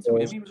 what 12 happened to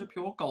goals. him? He was a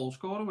pure goal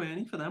scorer, weren't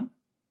he, for them?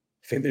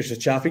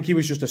 I think he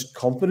was just a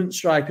confident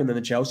striker, and then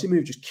the Chelsea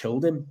move just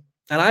killed him.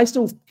 And I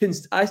still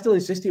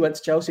insist he went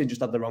to Chelsea and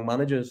just had the wrong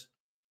managers.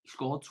 He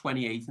scored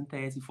 28 and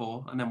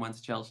 34 and then went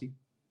to Chelsea.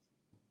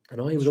 I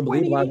know, he was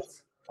unbelievable.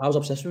 I was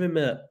obsessed with him,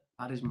 mate.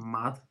 That is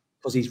mad.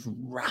 Because he's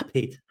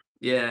rapid.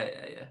 Yeah.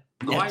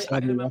 No, I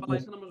remember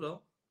liking him as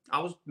well. I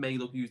was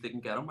made up you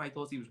didn't get him. I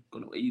thought he was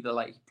going to either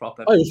like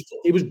proper. Oh,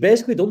 he was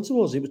basically done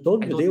to us. It was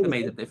done. I thought it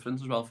made a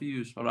difference as well for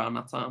you around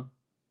that time.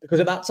 Because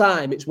at that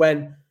time, it's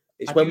when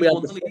we had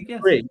the league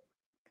three.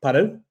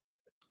 Pardon?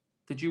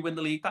 Did you win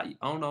the league that?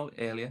 Oh no,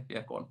 earlier.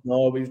 Yeah, go on.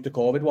 No, it was the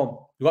COVID one.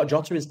 We got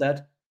Jota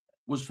instead.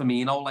 Was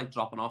Firmino like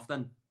dropping off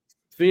then?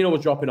 Firmino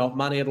was dropping off.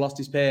 Mane had lost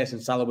his pace,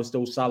 and Salah was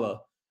still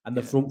Salah. And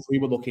the front three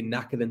were looking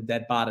knackered and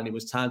dead bad, and it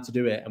was time to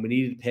do it. And we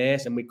needed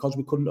pace, and because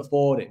we couldn't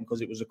afford it,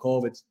 because it was a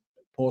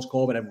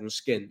post-COVID, everyone was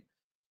skinned,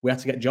 we had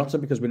to get Jota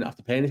because we didn't have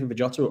to pay anything for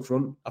Jota up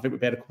front. I think we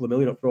paid a couple of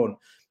million up front.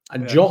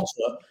 And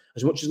Jota,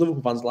 as much as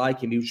Liverpool fans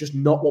like him, he was just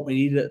not what we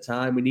needed at the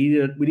time. We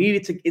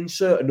needed to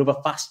insert another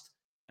fast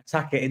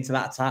attacker into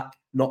that attack,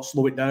 not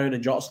slow it down,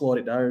 and Jota slowed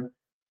it down.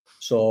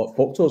 So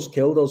fucked us,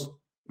 killed us.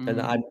 And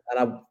I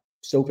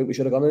still think we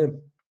should have gone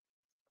in.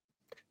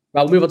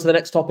 Right, we'll move on to the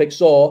next topic.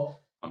 So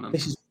I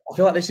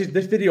feel like this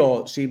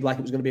video seemed like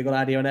it was going to be a good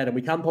idea on Ed, and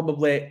we can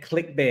probably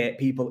clickbait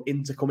people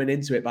into coming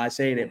into it by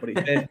saying it, but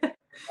it's right.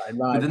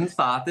 We didn't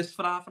start this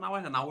for half an hour,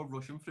 and now we're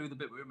rushing through the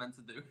bit we were meant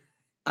to do.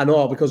 I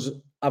know, because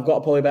I've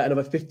got probably about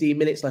another 15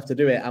 minutes left to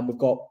do it, and we've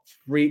got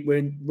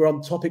we're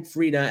on topic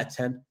 3 now out of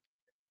 10.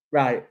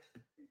 Right.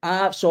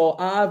 So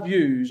our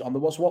views on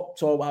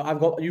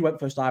you went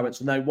first, I went.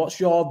 So now what's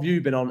your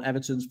view been on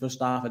Everton's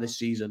first half of this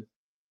season?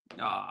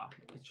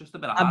 It's just a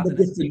bit hard. And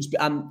the difference,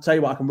 and tell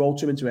you what, I can roll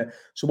 2 into it.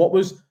 So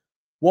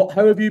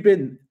how have you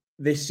been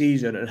this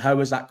season, and how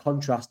has that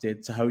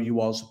contrasted to how you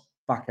was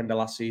back in the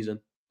last season?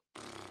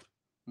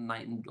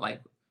 Like,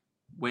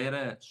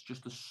 it's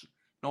just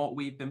what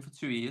we've been for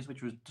 2 years,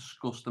 which was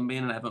disgusting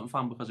being an Everton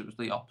fan, because it was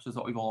the opposite of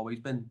what we've always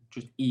been,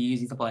 just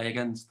easy to play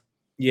against.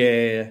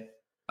 Yeah.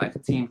 Like, the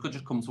team could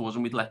just come to us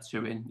and we'd let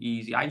 2 in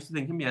easy. I used to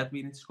think in my head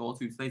we need to score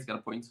 2 today to get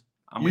a point.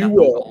 And you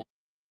were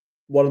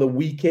one of the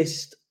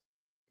weakest.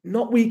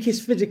 Not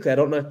weakest physically, I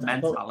don't know.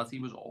 Mentality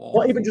was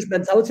awful. Not even just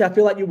mentality. I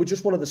feel like you were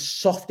just one of the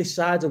softest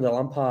sides on the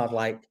Lampard.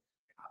 Like,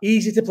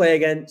 easy to play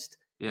against.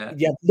 Yeah.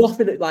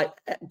 Nothing like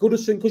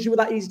Goodison, because you were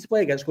that easy to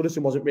play against.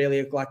 Goodison wasn't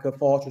really like a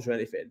fortress or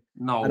anything.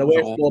 No. And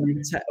away from home,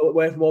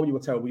 you were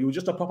terrible. You were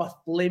just a proper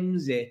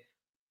flimsy,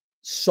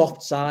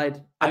 soft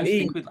side. I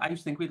used to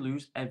think we'd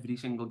lose every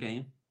single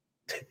game.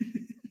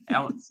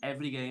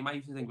 Every game, I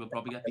used to think we'll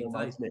probably get beat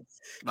today.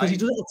 Because he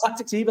doesn't have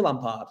tactics either,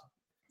 Lampard.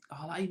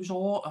 He was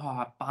all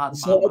bad.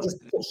 So I just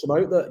put some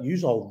out that you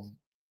all.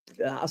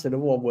 That's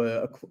another one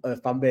where a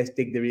fan base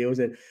dig their heels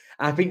in.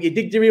 I think you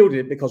dig their heels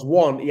in because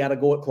 1, he had a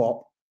go at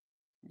Klopp.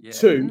 Yeah.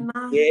 2,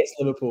 he hates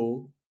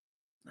Liverpool.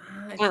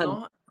 It's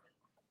not.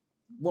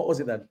 What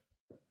was it then?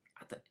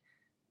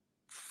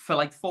 For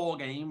like 4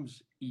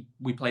 games,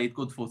 we played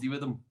good footy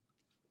with him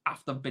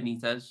after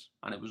Benitez,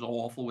 and it was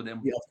awful with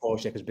him. Yeah, of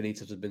course, because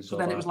Benitez has been so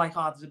then bad. It was like,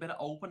 there's a bit of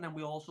open, and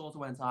we all sort of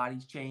went,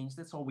 he's changed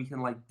it so we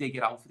can like dig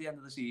it out for the end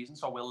of the season,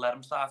 so we'll let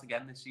him start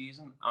again this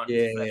season.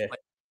 And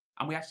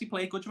and we actually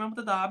played good. Do you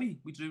remember the derby?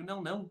 We drew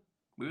 0-0.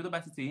 We were the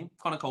better team.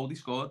 Connor Cody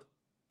scored.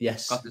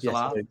 Yes,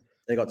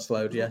 they got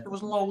slowed, yeah. There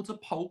was loads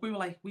of hope. We were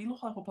like, we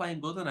look like we're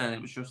playing good, and then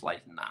it was just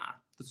like,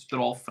 they're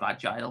all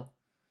fragile.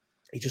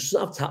 He just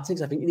doesn't have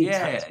tactics. I think he needs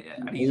tactics. Yeah.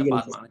 And he's a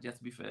bad manager,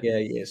 to be fair. Yeah,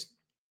 he is.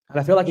 And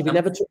I feel like if he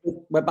never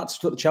went back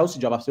to the Chelsea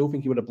job, I still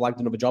think he would have blagged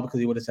another job, because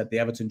he would have said the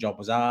Everton job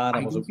was hard.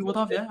 I think he would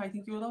have.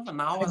 And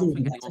now I don't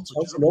think anyone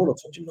touches him. No,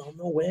 touch him.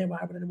 No way. Why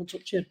would anyone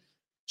touch him?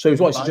 So it's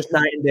just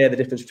night and day, the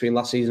difference between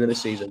last season and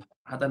this season.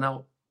 I don't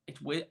know. It's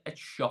weird. It's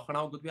shocking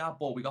how good we are,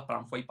 but we got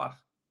Branthwaite back.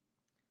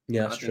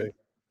 Yeah, that's true.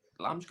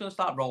 I'm just going to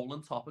start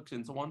rolling topics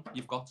into one.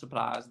 You've got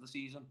surprise of the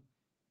season.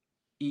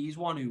 He's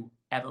one who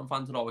Everton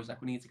fans are always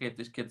like, we need to give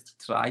this kid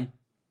a try.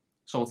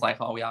 So it's like,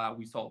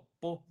 we thought,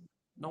 but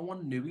no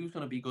one knew he was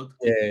going to be good.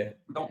 Yeah.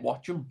 We don't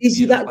watch him. Is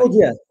he that good?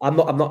 Yeah. I'm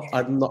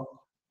not.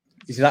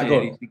 Is he that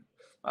good?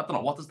 I don't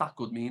know. What does that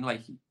good mean?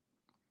 Like,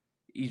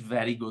 he's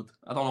very good.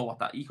 I don't know what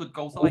that. He could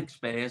go to like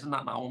Spurs and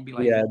that now and be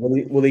like. Yeah.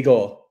 Will he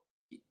go?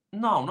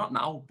 No, not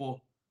now. But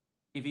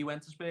if he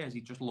went to Spurs,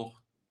 he'd just look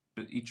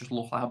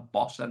like a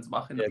boss centre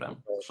back in the Prem.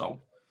 So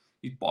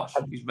he's boss.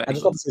 He's very. I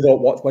just obviously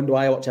don't watch. When do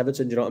I watch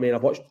Everton? Do you know what I mean? I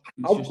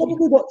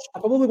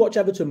probably watch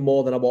Everton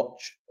more than I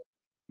watch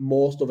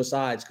most other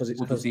sides, because it's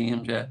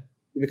teams,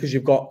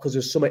 because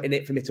there's something in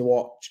it for me to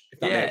watch. If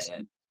that makes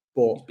sense.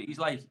 But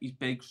he's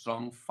big,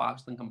 strong,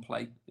 fast, and can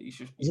play. He's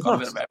got a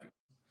bit of everything.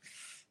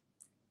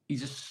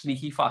 He's just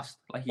sneaky fast.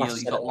 Like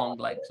he's got long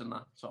legs and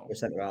that. So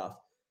centre half.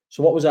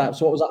 So what was that?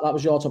 That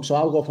was your top. So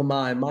I'll go for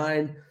mine.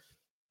 Mine.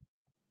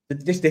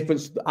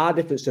 Our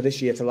difference to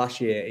this year to last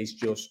year is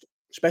just,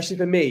 especially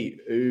for me,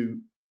 who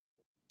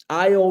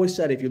I always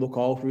said, if you look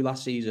all through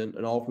last season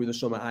and all through the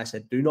summer, I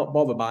said, do not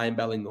bother buying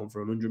Bellingham for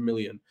 100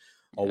 million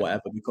or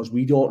whatever, because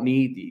you don't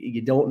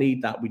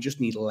need that. We just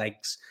need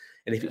legs.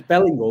 And if it's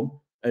Bellingham,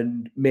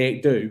 and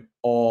make do,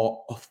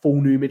 or a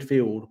full new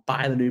midfield,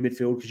 buy the new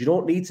midfield, because you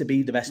don't need to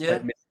be the best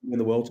player in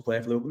the world to play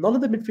for Liverpool. None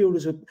of the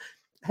midfielders are.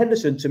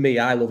 Henderson, to me,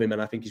 I love him,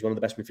 and I think he's one of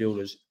the best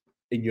midfielders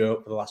in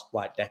Europe for the last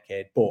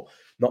decade. But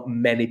not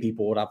many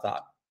people would have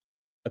that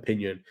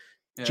opinion.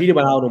 Yeah. Gini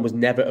Wijnaldum was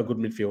never a good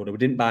midfielder. We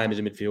didn't buy him as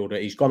a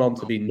midfielder. He's gone on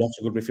to be not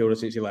a good midfielder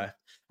since he left.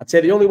 I'd say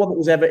the only one that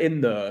was ever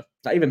in there,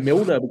 like even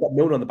Milner, we got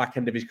Milner on the back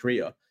end of his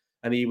career,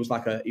 and he was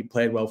he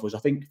played well for us. I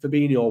think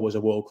Fabinho was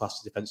a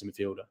world-class defensive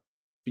midfielder.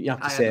 But you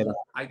have to say that.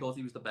 I thought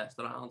he was the best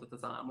around at the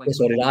time.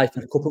 So did I, for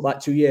a couple,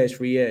 2 years,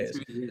 3 years.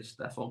 2 years,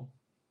 definitely.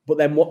 But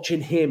then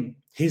watching him,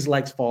 his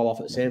legs fall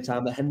off at the same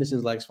time that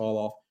Henderson's legs fall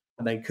off.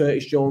 And then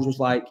Curtis Jones was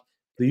like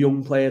the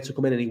young player to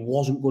come in, and he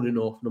wasn't good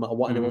enough, no matter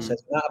what anyone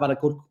says. I've had a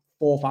good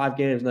 4 or 5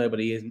 games now, but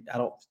he isn't. I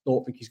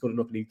don't think he's good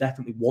enough, and he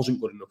definitely wasn't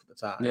good enough at the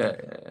time.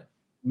 Yeah.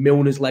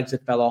 Milner's legs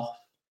had fell off.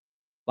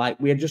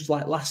 We had just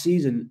last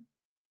season,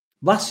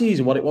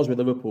 what it was with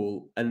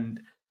Liverpool.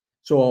 And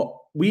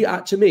so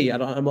to me,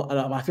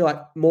 I feel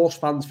like most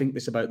fans think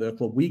this about their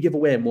club. We give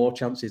away more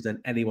chances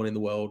than anyone in the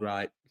world,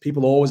 right?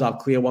 People always have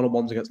clear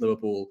one-on-ones against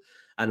Liverpool,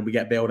 and we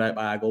get bailed out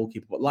by our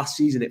goalkeeper. But last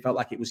season, it felt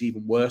like it was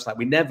even worse.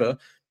 We never,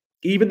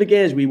 even the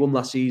games we won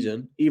last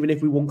season, even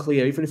if we won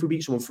clear, even if we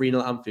beat someone 3-0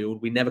 at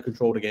Anfield, we never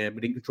controlled a game.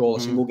 We didn't control a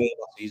single game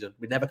last season.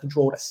 We never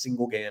controlled a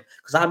single game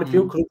because our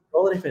midfield couldn't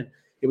control anything.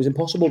 It was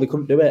impossible. They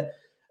couldn't do it.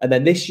 And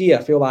then this year,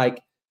 I feel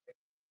like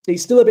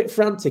it's still a bit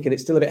frantic and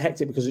it's still a bit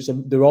hectic because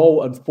they're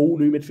all a full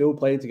new midfield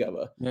playing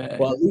together. Yeah.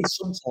 But at least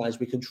sometimes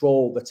we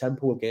control the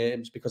tempo of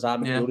games because our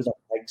midfielders have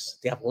legs.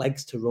 They have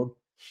legs to run.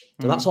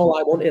 And that's all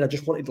I wanted. I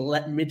just wanted to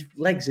let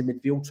legs in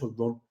midfield to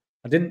run.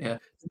 I didn't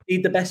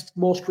need the best,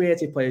 most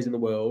creative players in the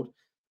world.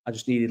 I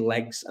just needed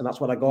legs, and that's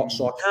what I got.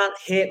 So I can't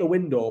hate the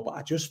window, but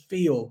I just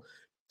feel,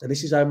 and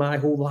this is how my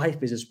whole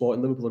life is as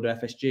supporting Liverpool under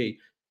FSG.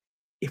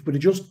 If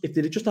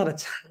they'd just had a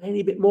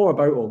tiny bit more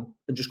about them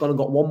and just gone and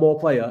got one more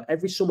player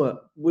every summer,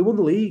 we won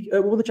the league. We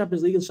won the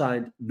Champions League and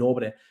signed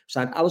nobody.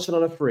 Signed Alisson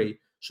on a free,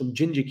 some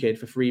ginger kid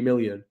for 3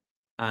 million,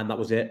 and that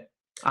was it.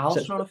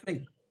 Alisson on a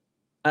free.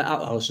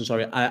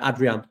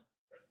 Adrian.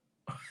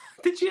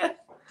 Did you?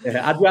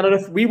 Yeah,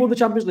 Adrian we won the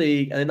Champions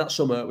League, and in that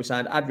summer we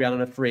signed Adrian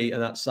on a free,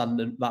 and that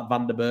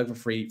Van der Berg for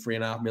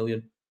 3.5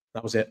 million.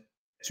 That was it.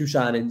 2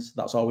 signings.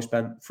 That's all we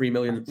spent. 3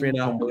 million,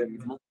 3.5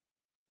 million.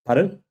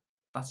 Pardon?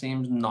 That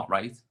seems not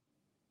right.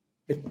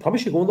 It probably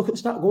should go and look at the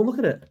stat. Go and look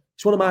at it.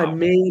 It's one of my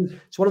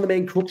It's one of the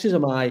main cruxes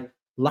of my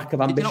lack of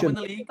ambition. Did you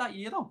not win the league that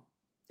year though?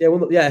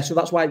 Yeah, so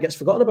that's why it gets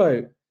forgotten about.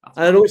 And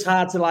I know it's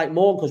hard to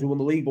mourn because we won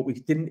the league, but we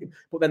didn't.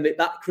 But then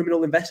that criminal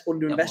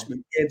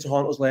underinvestment came to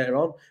haunt us later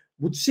on.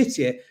 Would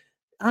City,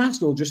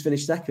 Arsenal just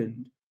finished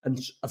second and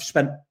have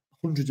spent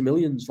hundreds of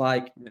millions.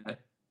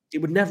 It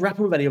would never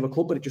happen with any other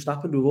club, but it just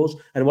happened with us.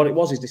 And what it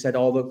was is they said,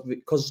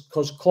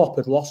 because Klopp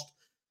had lost.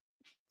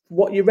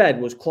 What you read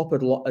was Klopp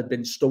had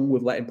been stung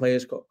with letting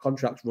players'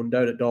 contracts run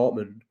down at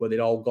Dortmund, where they'd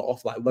all got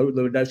off.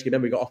 Lewandowski,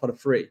 remember, he got off on a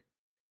free.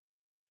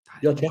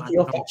 You're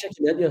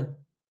fact-checking, aren't you?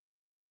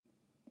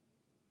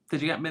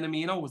 Did you get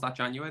Minamino? Was that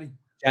January?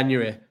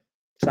 January.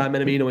 Signed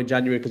Minamino in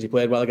January because he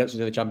played well against us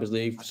in the Champions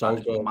League for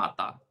Salzburg. Mad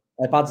that.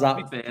 How bad's that?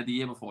 To be fair, the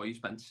year before you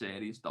spent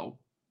serious though.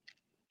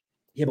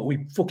 Yeah, but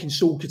we fucking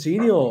sold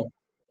Coutinho.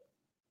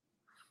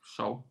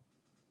 So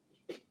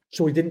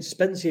we didn't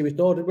spend serious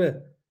though, did we?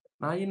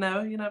 No, you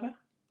never.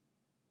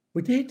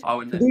 We did. Oh,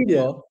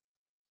 Fabinho.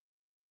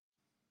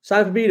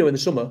 Signed Fabinho in the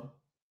summer.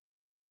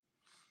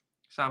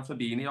 Sam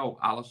Fabinho,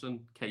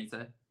 Alisson,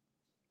 Keita.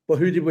 But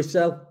who did we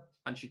sell?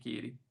 And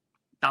Shaqiri.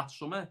 That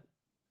summer.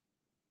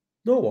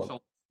 No one.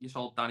 You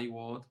sold Danny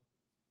Ward.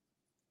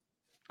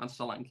 And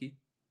Solanke.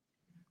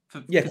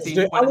 Yeah,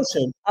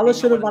 Alisson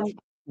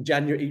and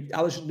January.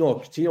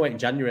 Coutinho went in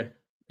January.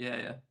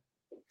 Yeah.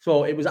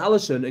 So it was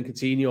Alisson and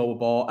Coutinho were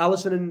bought.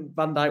 Alisson and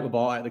Van Dijk were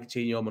bought out of the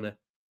Coutinho money.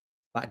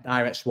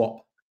 Direct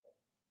swap.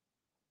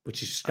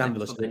 Which is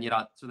scandalous. So then you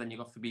got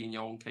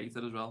Fabinho and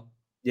Keita as well.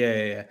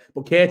 Yeah.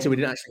 But Keita, we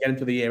didn't actually get him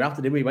for the year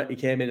after, did we? He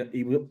came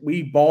in.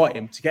 We bought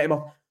him to get him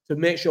off to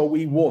make sure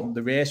we won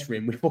the race for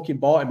him. We fucking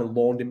bought him and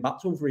loaned him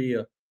back to him for a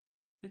year.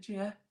 Did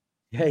you?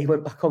 Yeah, he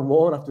went back on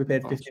loan after we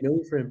paid 50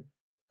 million for him.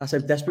 That's how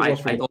desperate he was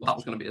for him. I thought that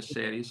was going to be a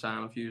serious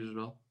sign of Hughes as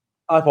well.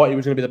 I thought he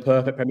was going to be the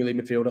perfect Premier League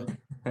midfielder,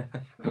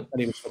 and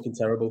he was fucking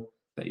terrible.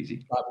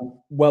 Easy.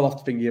 Well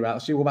off the thingy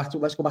about. So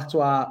let's go back to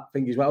our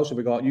thingies. What else have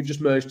we got? You've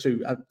just merged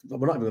two.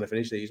 We're not even going to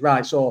finish these,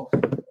 right? So,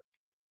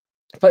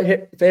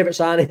 favorite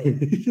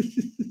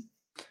signing.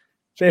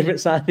 Favorite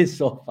signing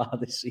so far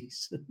this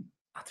season.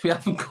 We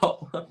haven't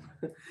got one.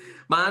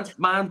 Mine's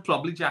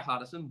probably Jack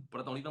Harrison,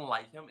 but I don't even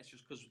like him. It's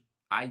just because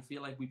I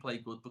feel like we play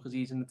good because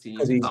he's in the team.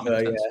 Because he's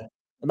there, yeah.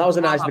 And that was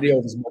a nice video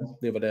of his mum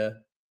the other day.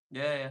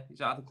 Yeah. He's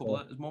had a couple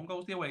of his mum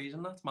goes the aways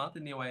and that's mad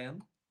in the away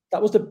end.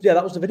 That was the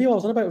video I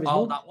was on about with his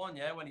mum. That one,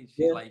 yeah, when he's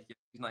like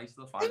he's nice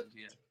to the fans,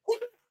 yeah.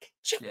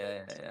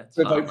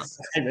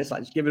 It's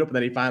like just give it up and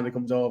then he finally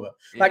comes over.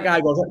 Yeah. That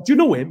guy goes, do you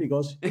know him? He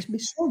goes, it's my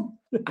son.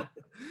 Do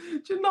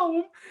you know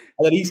him?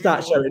 And then he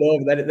starts shouting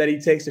over. Then he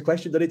takes the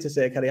question, doesn't he, to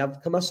say,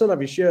 can my son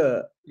have your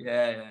shirt?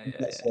 Yeah.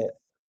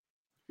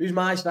 Who's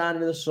my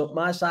signing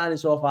my signing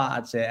so far?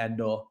 I'd say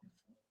Endo.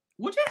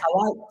 Would you?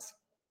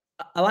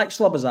 I like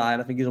Slobozai,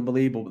 and I think he's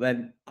unbelievable. But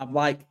then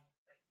I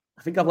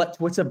think I've let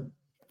Twitter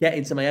get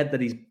into my head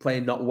that he's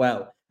playing not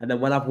well. And then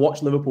when I've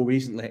watched Liverpool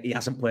recently, he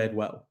hasn't played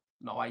well.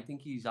 No, I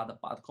think he's had a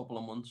bad couple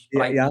of months.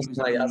 But Yeah, I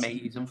think he was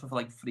amazing for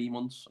like 3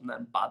 months and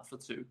then bad for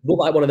 2. Looked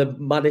like one of the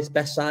maddest,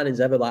 best signings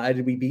ever. Like, how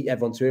did we beat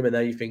everyone to him? And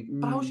then you think,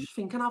 But I was just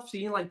thinking, I've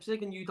seen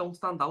Leipzig and you don't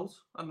stand out.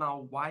 And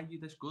now, why are you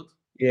this good?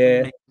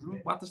 Yeah.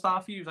 What the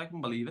start for you? I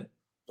can believe it.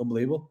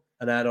 Unbelievable.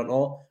 And I don't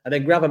know. And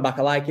then Gravenbach,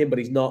 I like him, but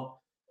he's not.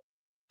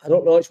 I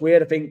don't know. It's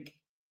weird. I think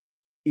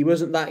he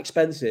wasn't that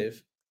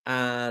expensive.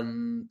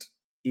 And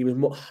he was,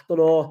 I don't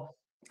know.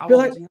 I feel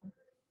like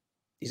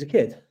he's a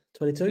kid,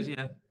 22.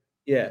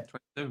 Yeah.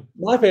 22.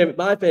 My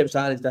favorite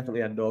signing is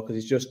definitely Endo because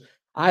it's just.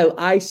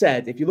 I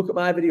said, if you look at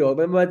my video,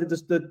 remember I did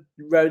the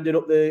rounding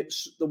up the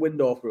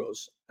window for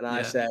us, and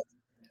I said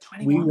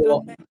we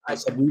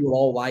will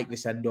all like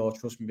this Endo,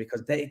 trust me,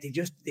 because they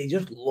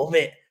just love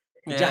it.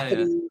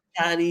 Japanese,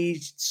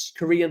 Chinese,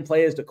 Korean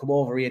players that come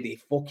over here, they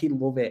fucking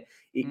love it.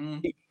 He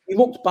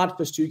looked bad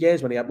for 2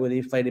 games when he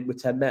was playing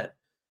with 10 men.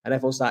 And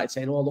everyone started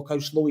saying, "Oh, look how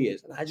slow he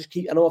is." And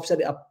I know I've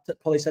said it. I've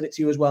probably said it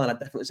to you as well, and I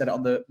definitely said it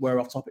on the "We're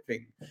Off Topic"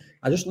 thing.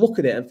 I just look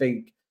at it and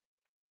think,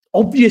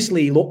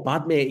 obviously, he looked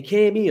bad, mate. He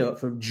came here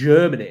from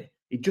Germany.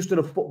 He'd just done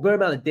a bear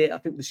amount of date. I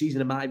think the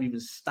season might have even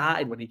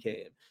started when he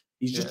came.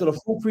 He's just done a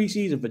full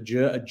pre-season for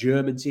a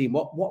German team.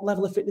 What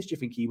level of fitness do you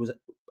think he was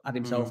at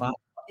himself at?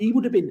 He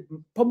would have been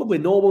probably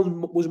no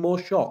one was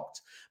more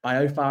shocked by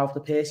how far off the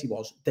pace he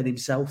was than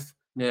himself.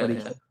 Do you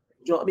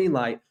know what I mean?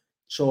 Like,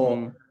 so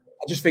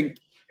I just think.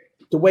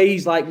 The way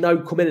he's like now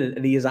coming in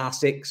and he is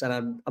R6,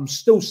 and I'm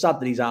still sad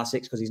that he's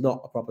R6 because he's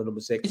not a proper number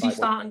 6. Is he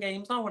starting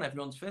games now when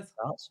everyone's fit?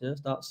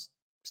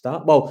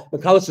 Start. Well,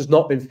 McAllister's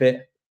not been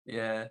fit.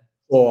 Yeah.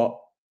 But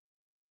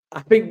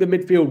I think the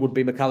midfield would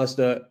be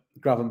McAllister,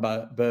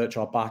 Gravenberch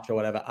or Batch or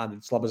whatever,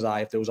 and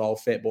Slobozai if they was all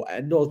fit. But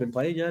Endo's been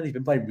playing, and he's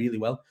been playing really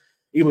well.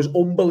 He was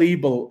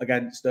unbelievable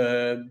against.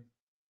 Who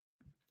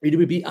did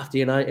we beat after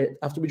United?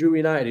 After we drew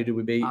United, who did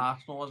we beat?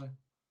 Arsenal, was it?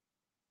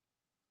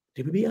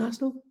 Did we beat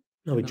Arsenal?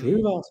 No, we drew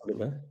with Arsenal,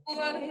 didn't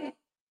we?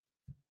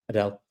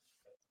 Adele.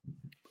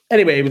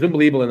 Anyway, he was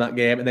unbelievable in that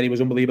game, and then he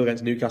was unbelievable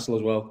against Newcastle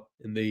as well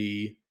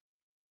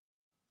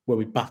where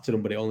we battered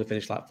them, but it only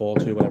finished like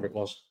 4-2, whatever it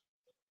was.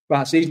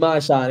 Right, so he's my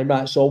signing.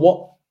 Right, so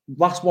what?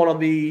 Last one on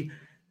the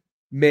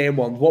main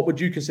ones. What would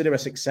you consider a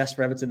success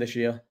for Everton this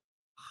year?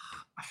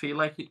 I feel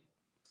like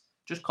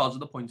just because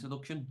of the point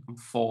deduction, I'm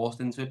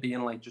forced into it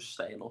being like just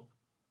staying up.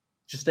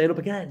 Just staying up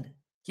again?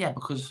 Yeah,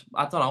 because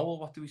I don't know.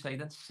 What do we say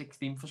then?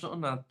 16th or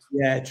something?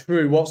 Yeah,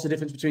 true. What's the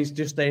difference between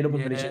just staying up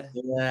and finishing?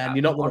 Yeah, and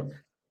you're not going to...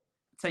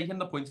 Taking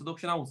the point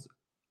deduction out,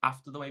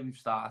 after the way we've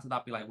started,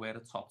 I'd be like, we're a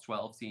top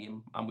 12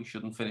 team and we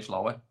shouldn't finish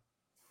lower.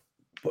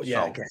 But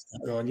yeah, I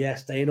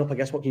guess staying up, I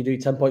guess what can you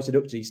do? 10 points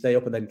deducted, you stay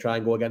up and then try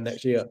and go again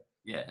next year.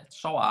 Yeah, it's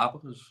so hard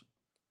because,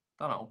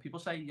 I don't know, people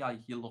say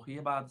you're lucky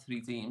about the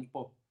 3 teams,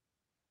 but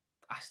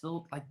I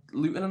still, like,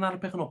 Luton and that are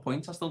picking up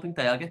points. I still think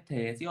they'll get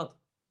 30 odd.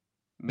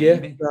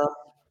 Maybe. Yeah,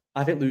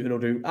 I think Luton will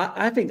do.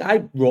 I think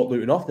I wrote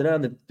Luton off, didn't I?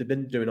 And they've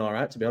been doing all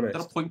right, to be honest.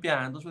 They're a point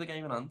behind us with a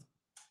game in hand.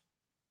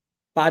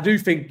 But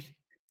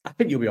I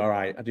think you'll be all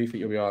right. I do think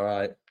you'll be all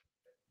right.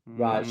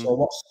 Right,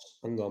 so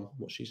hang on,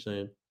 what's she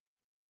saying?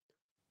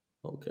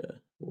 Okay.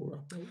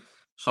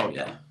 So,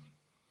 yeah.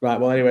 Right,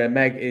 well, anyway,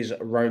 Meg is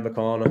around the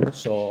corner,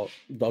 so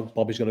Dog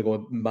Bobby's going to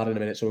go mad in a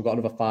minute, so we've got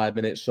another 5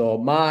 minutes. So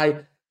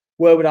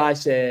where would I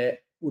say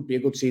would be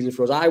a good season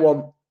for us? I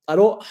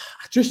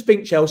just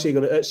think City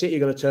are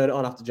going to turn it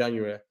on after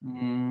January.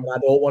 And I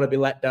don't want to be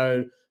let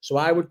down. So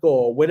I would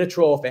go win a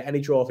trophy,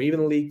 any trophy, even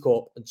the League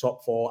Cup and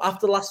top 4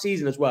 after last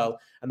season as well.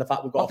 And the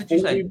fact we've got what did you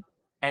say?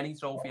 Any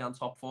trophy and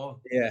top 4?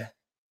 Yeah.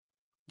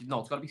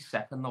 No, it's got to be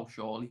second though,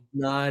 surely.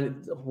 No,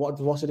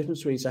 what's the difference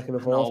between second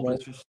and fourth? No,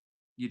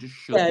 you just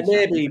should. Yeah,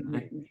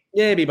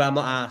 maybe, but I'm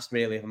not asked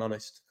really, if I'm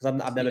honest,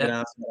 because I've never been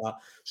asked about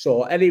that.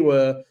 So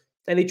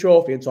any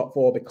trophy in top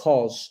 4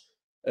 because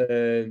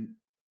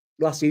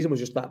last season was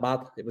just that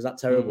bad. It was that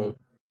terrible.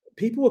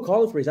 People were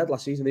calling for his head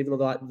last season, even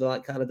though they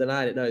kind of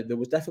denied it. No, there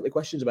was definitely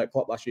questions about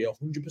Klopp last year,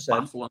 100%.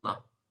 Baffling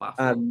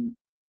that.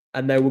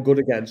 And they were good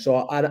again.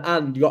 So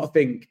and you got to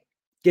think,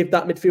 give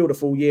that midfield a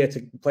full year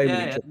to play with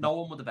each other. No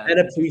one would have been.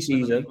 Then a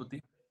pre-season.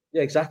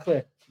 Yeah,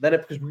 exactly. Then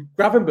because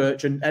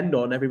Gravenberch and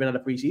Endo never even had a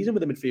pre-season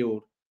with the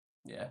midfield.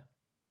 Yeah.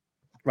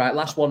 Right,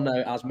 last one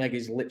now, as Meg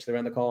is literally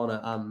around the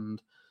corner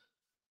and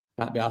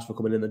can't be asked for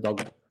coming in the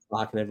dog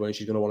park and everyone.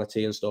 She's going to want a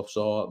tea and stuff.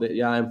 So,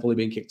 yeah, I'm fully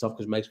being kicked off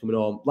because Meg's coming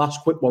home.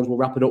 Last quick ones we'll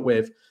wrap it up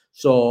with.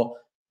 So,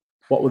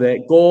 what were they?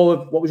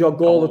 What was your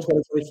goal of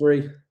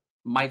 2023?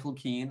 Michael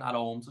Keane at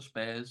home to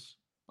Spurs.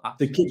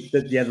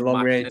 The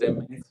long range.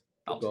 That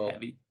was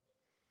heavy.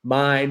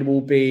 Mine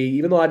will be,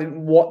 even though I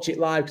didn't watch it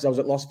live because I was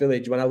at Lost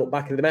Village, when I look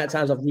back at the amount of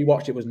times I've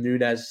rewatched it, was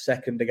Nunez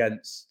second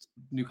against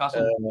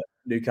Newcastle.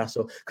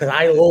 Newcastle, because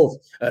I love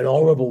an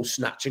horrible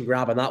snatch and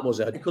grab, and that was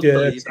a I couldn't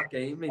believe that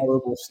game, mate.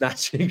 horrible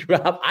snatch and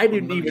grab. I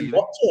didn't even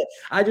watch it.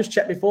 I just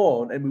checked my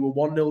phone, and we were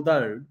 1-0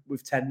 down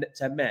with 10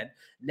 men.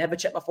 Never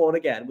checked my phone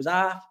again. Was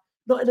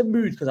not in a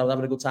mood because I was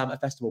having a good time at a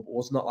festival, but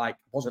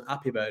wasn't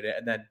happy about it.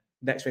 And then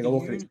next thing I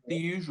look at it. Do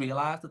you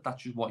realise that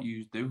that's just what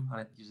you do,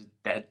 and it's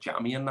dead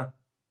jammy in that?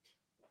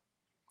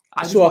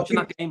 I was watching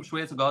that game,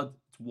 swear to God,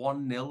 it's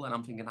 1-0, and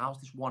I'm thinking,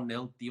 how's this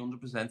 1-0? The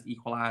 100%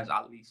 equalise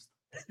at least.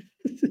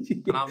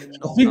 And I'm in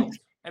no doubt.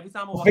 Every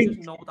time I watch it,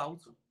 no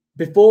doubt.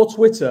 Before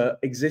Twitter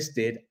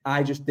existed,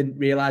 I just didn't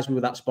realise we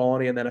were that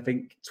spawny, and then I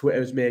think Twitter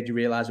has made you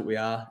realise that we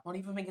are. I don't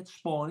even think it's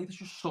spawny. There's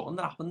just something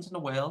that happens in the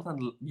world,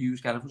 and you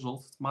get a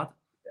result. It's mad.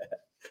 Yeah.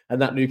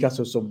 And that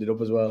Newcastle summed it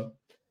up as well.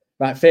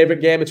 Right,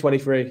 favourite game of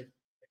 23?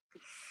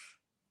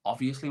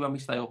 Obviously, when we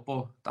stay up,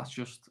 but that's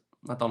just,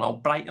 I don't know,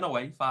 Brighton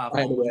away, 5-1.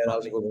 Brighton away, that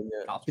was a good one,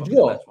 yeah. Did you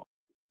go?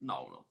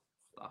 No.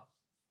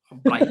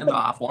 Brighton at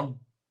 5-1.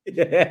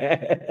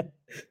 Yeah.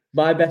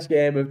 My best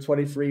game of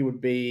 23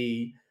 would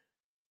be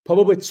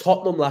probably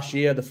Tottenham last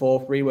year, the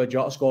 4-3 where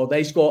Jota scored.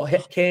 They scored,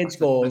 Kane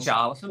scores,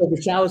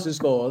 Richarlison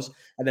scores,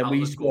 and then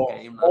we score.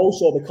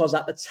 Also, because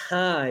at the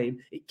time,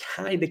 it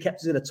kind of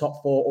kept us in a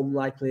top 4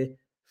 unlikely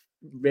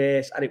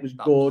race, and it was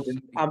good,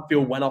 and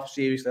Anfield went off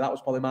seriously. That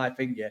was probably my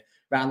finger.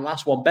 Right, and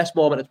last one, best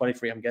moment of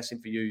 23, I'm guessing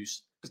for you,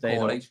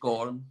 staying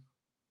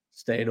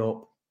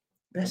up.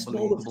 Best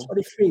moment of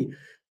 23.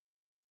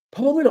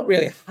 Probably not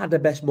really had the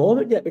best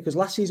moment yet because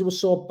last season was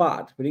so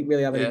bad. We didn't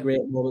really have any great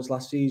moments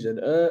last season.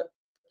 Did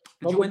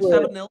you win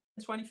 7-0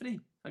 in 23?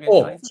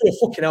 Oh,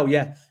 fucking hell,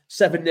 yeah.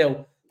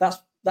 7-0.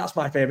 That's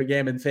my favourite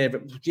game and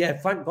favourite. Yeah,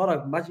 thank God.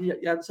 I imagine you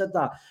hadn't said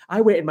that. I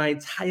waited my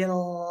entire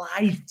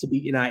life to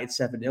beat United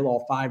 7-0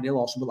 or 5-0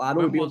 or something like that.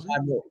 I know we beat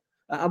 5-0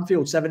 at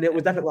Anfield 7-0. It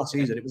was definitely last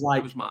season. It was like...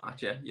 It was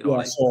March, yeah. You know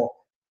what so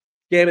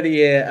game of the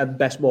year and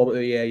best moment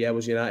of the year, yeah,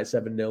 was United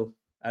 7-0.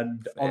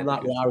 And on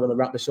that, we are going to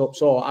wrap this up.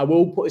 So I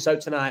will put this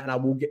out tonight, and I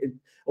will get,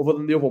 other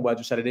than the other one where I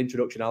just said an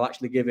introduction, I'll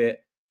actually give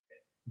it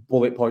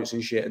bullet points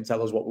and shit and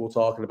tell us what we were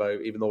talking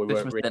about, even though we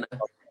weren't really talking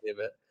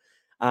about it.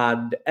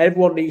 And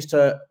everyone needs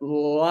to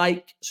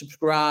like,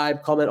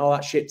 subscribe, comment, all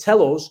that shit.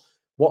 Tell us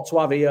what to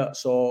have here.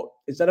 So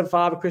instead of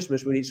Father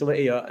Christmas, we need something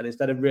here, and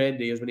instead of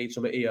reindeers, we need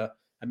something here.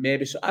 And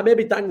maybe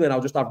dangling,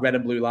 I'll just have red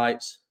and blue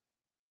lights.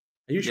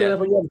 Are you sure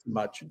everyone Everton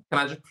badge? Can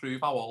I just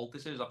prove how old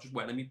this is? I've just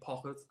went in my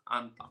pocket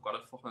and I've got a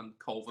fucking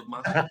COVID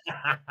mask.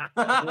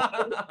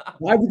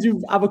 Why would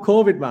you have a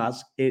COVID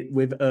mask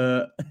with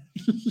a...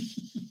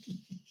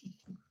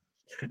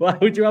 Why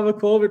would you have a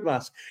COVID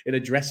mask in a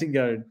dressing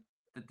gown?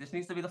 This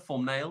needs to be the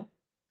thumbnail.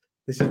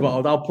 This is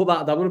what I'll put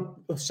that. I'm going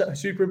to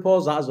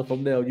superimpose that as a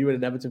thumbnail. You and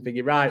an Everton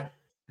thingy, right?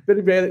 It's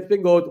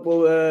been good.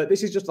 Well,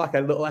 this is just like a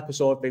little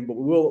episode thing, but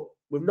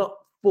we've not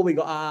fully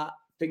got our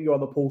finger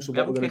on the pulse of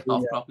what we're going to do.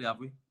 Off properly, have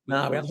we?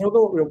 Nah, we haven't.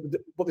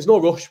 But there's no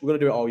rush. We're going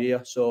to do it all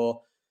year.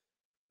 So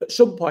at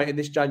some point in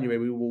this January,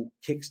 we will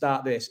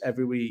kickstart this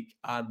every week,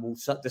 and we'll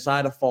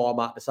decide a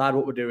format, decide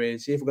what we're doing,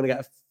 see if we're going to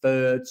get a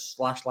third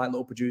 /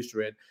 little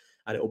producer in,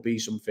 and it'll be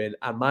something.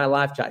 And my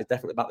live chat is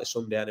definitely back this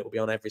Sunday, and it will be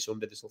on every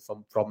Sunday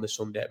from this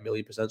Sunday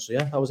 1,000,000%. So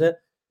yeah, that was it.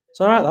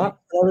 It's all right.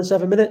 That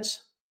 7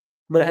 minutes.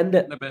 I'm going to end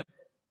it.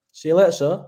 See you later, sir.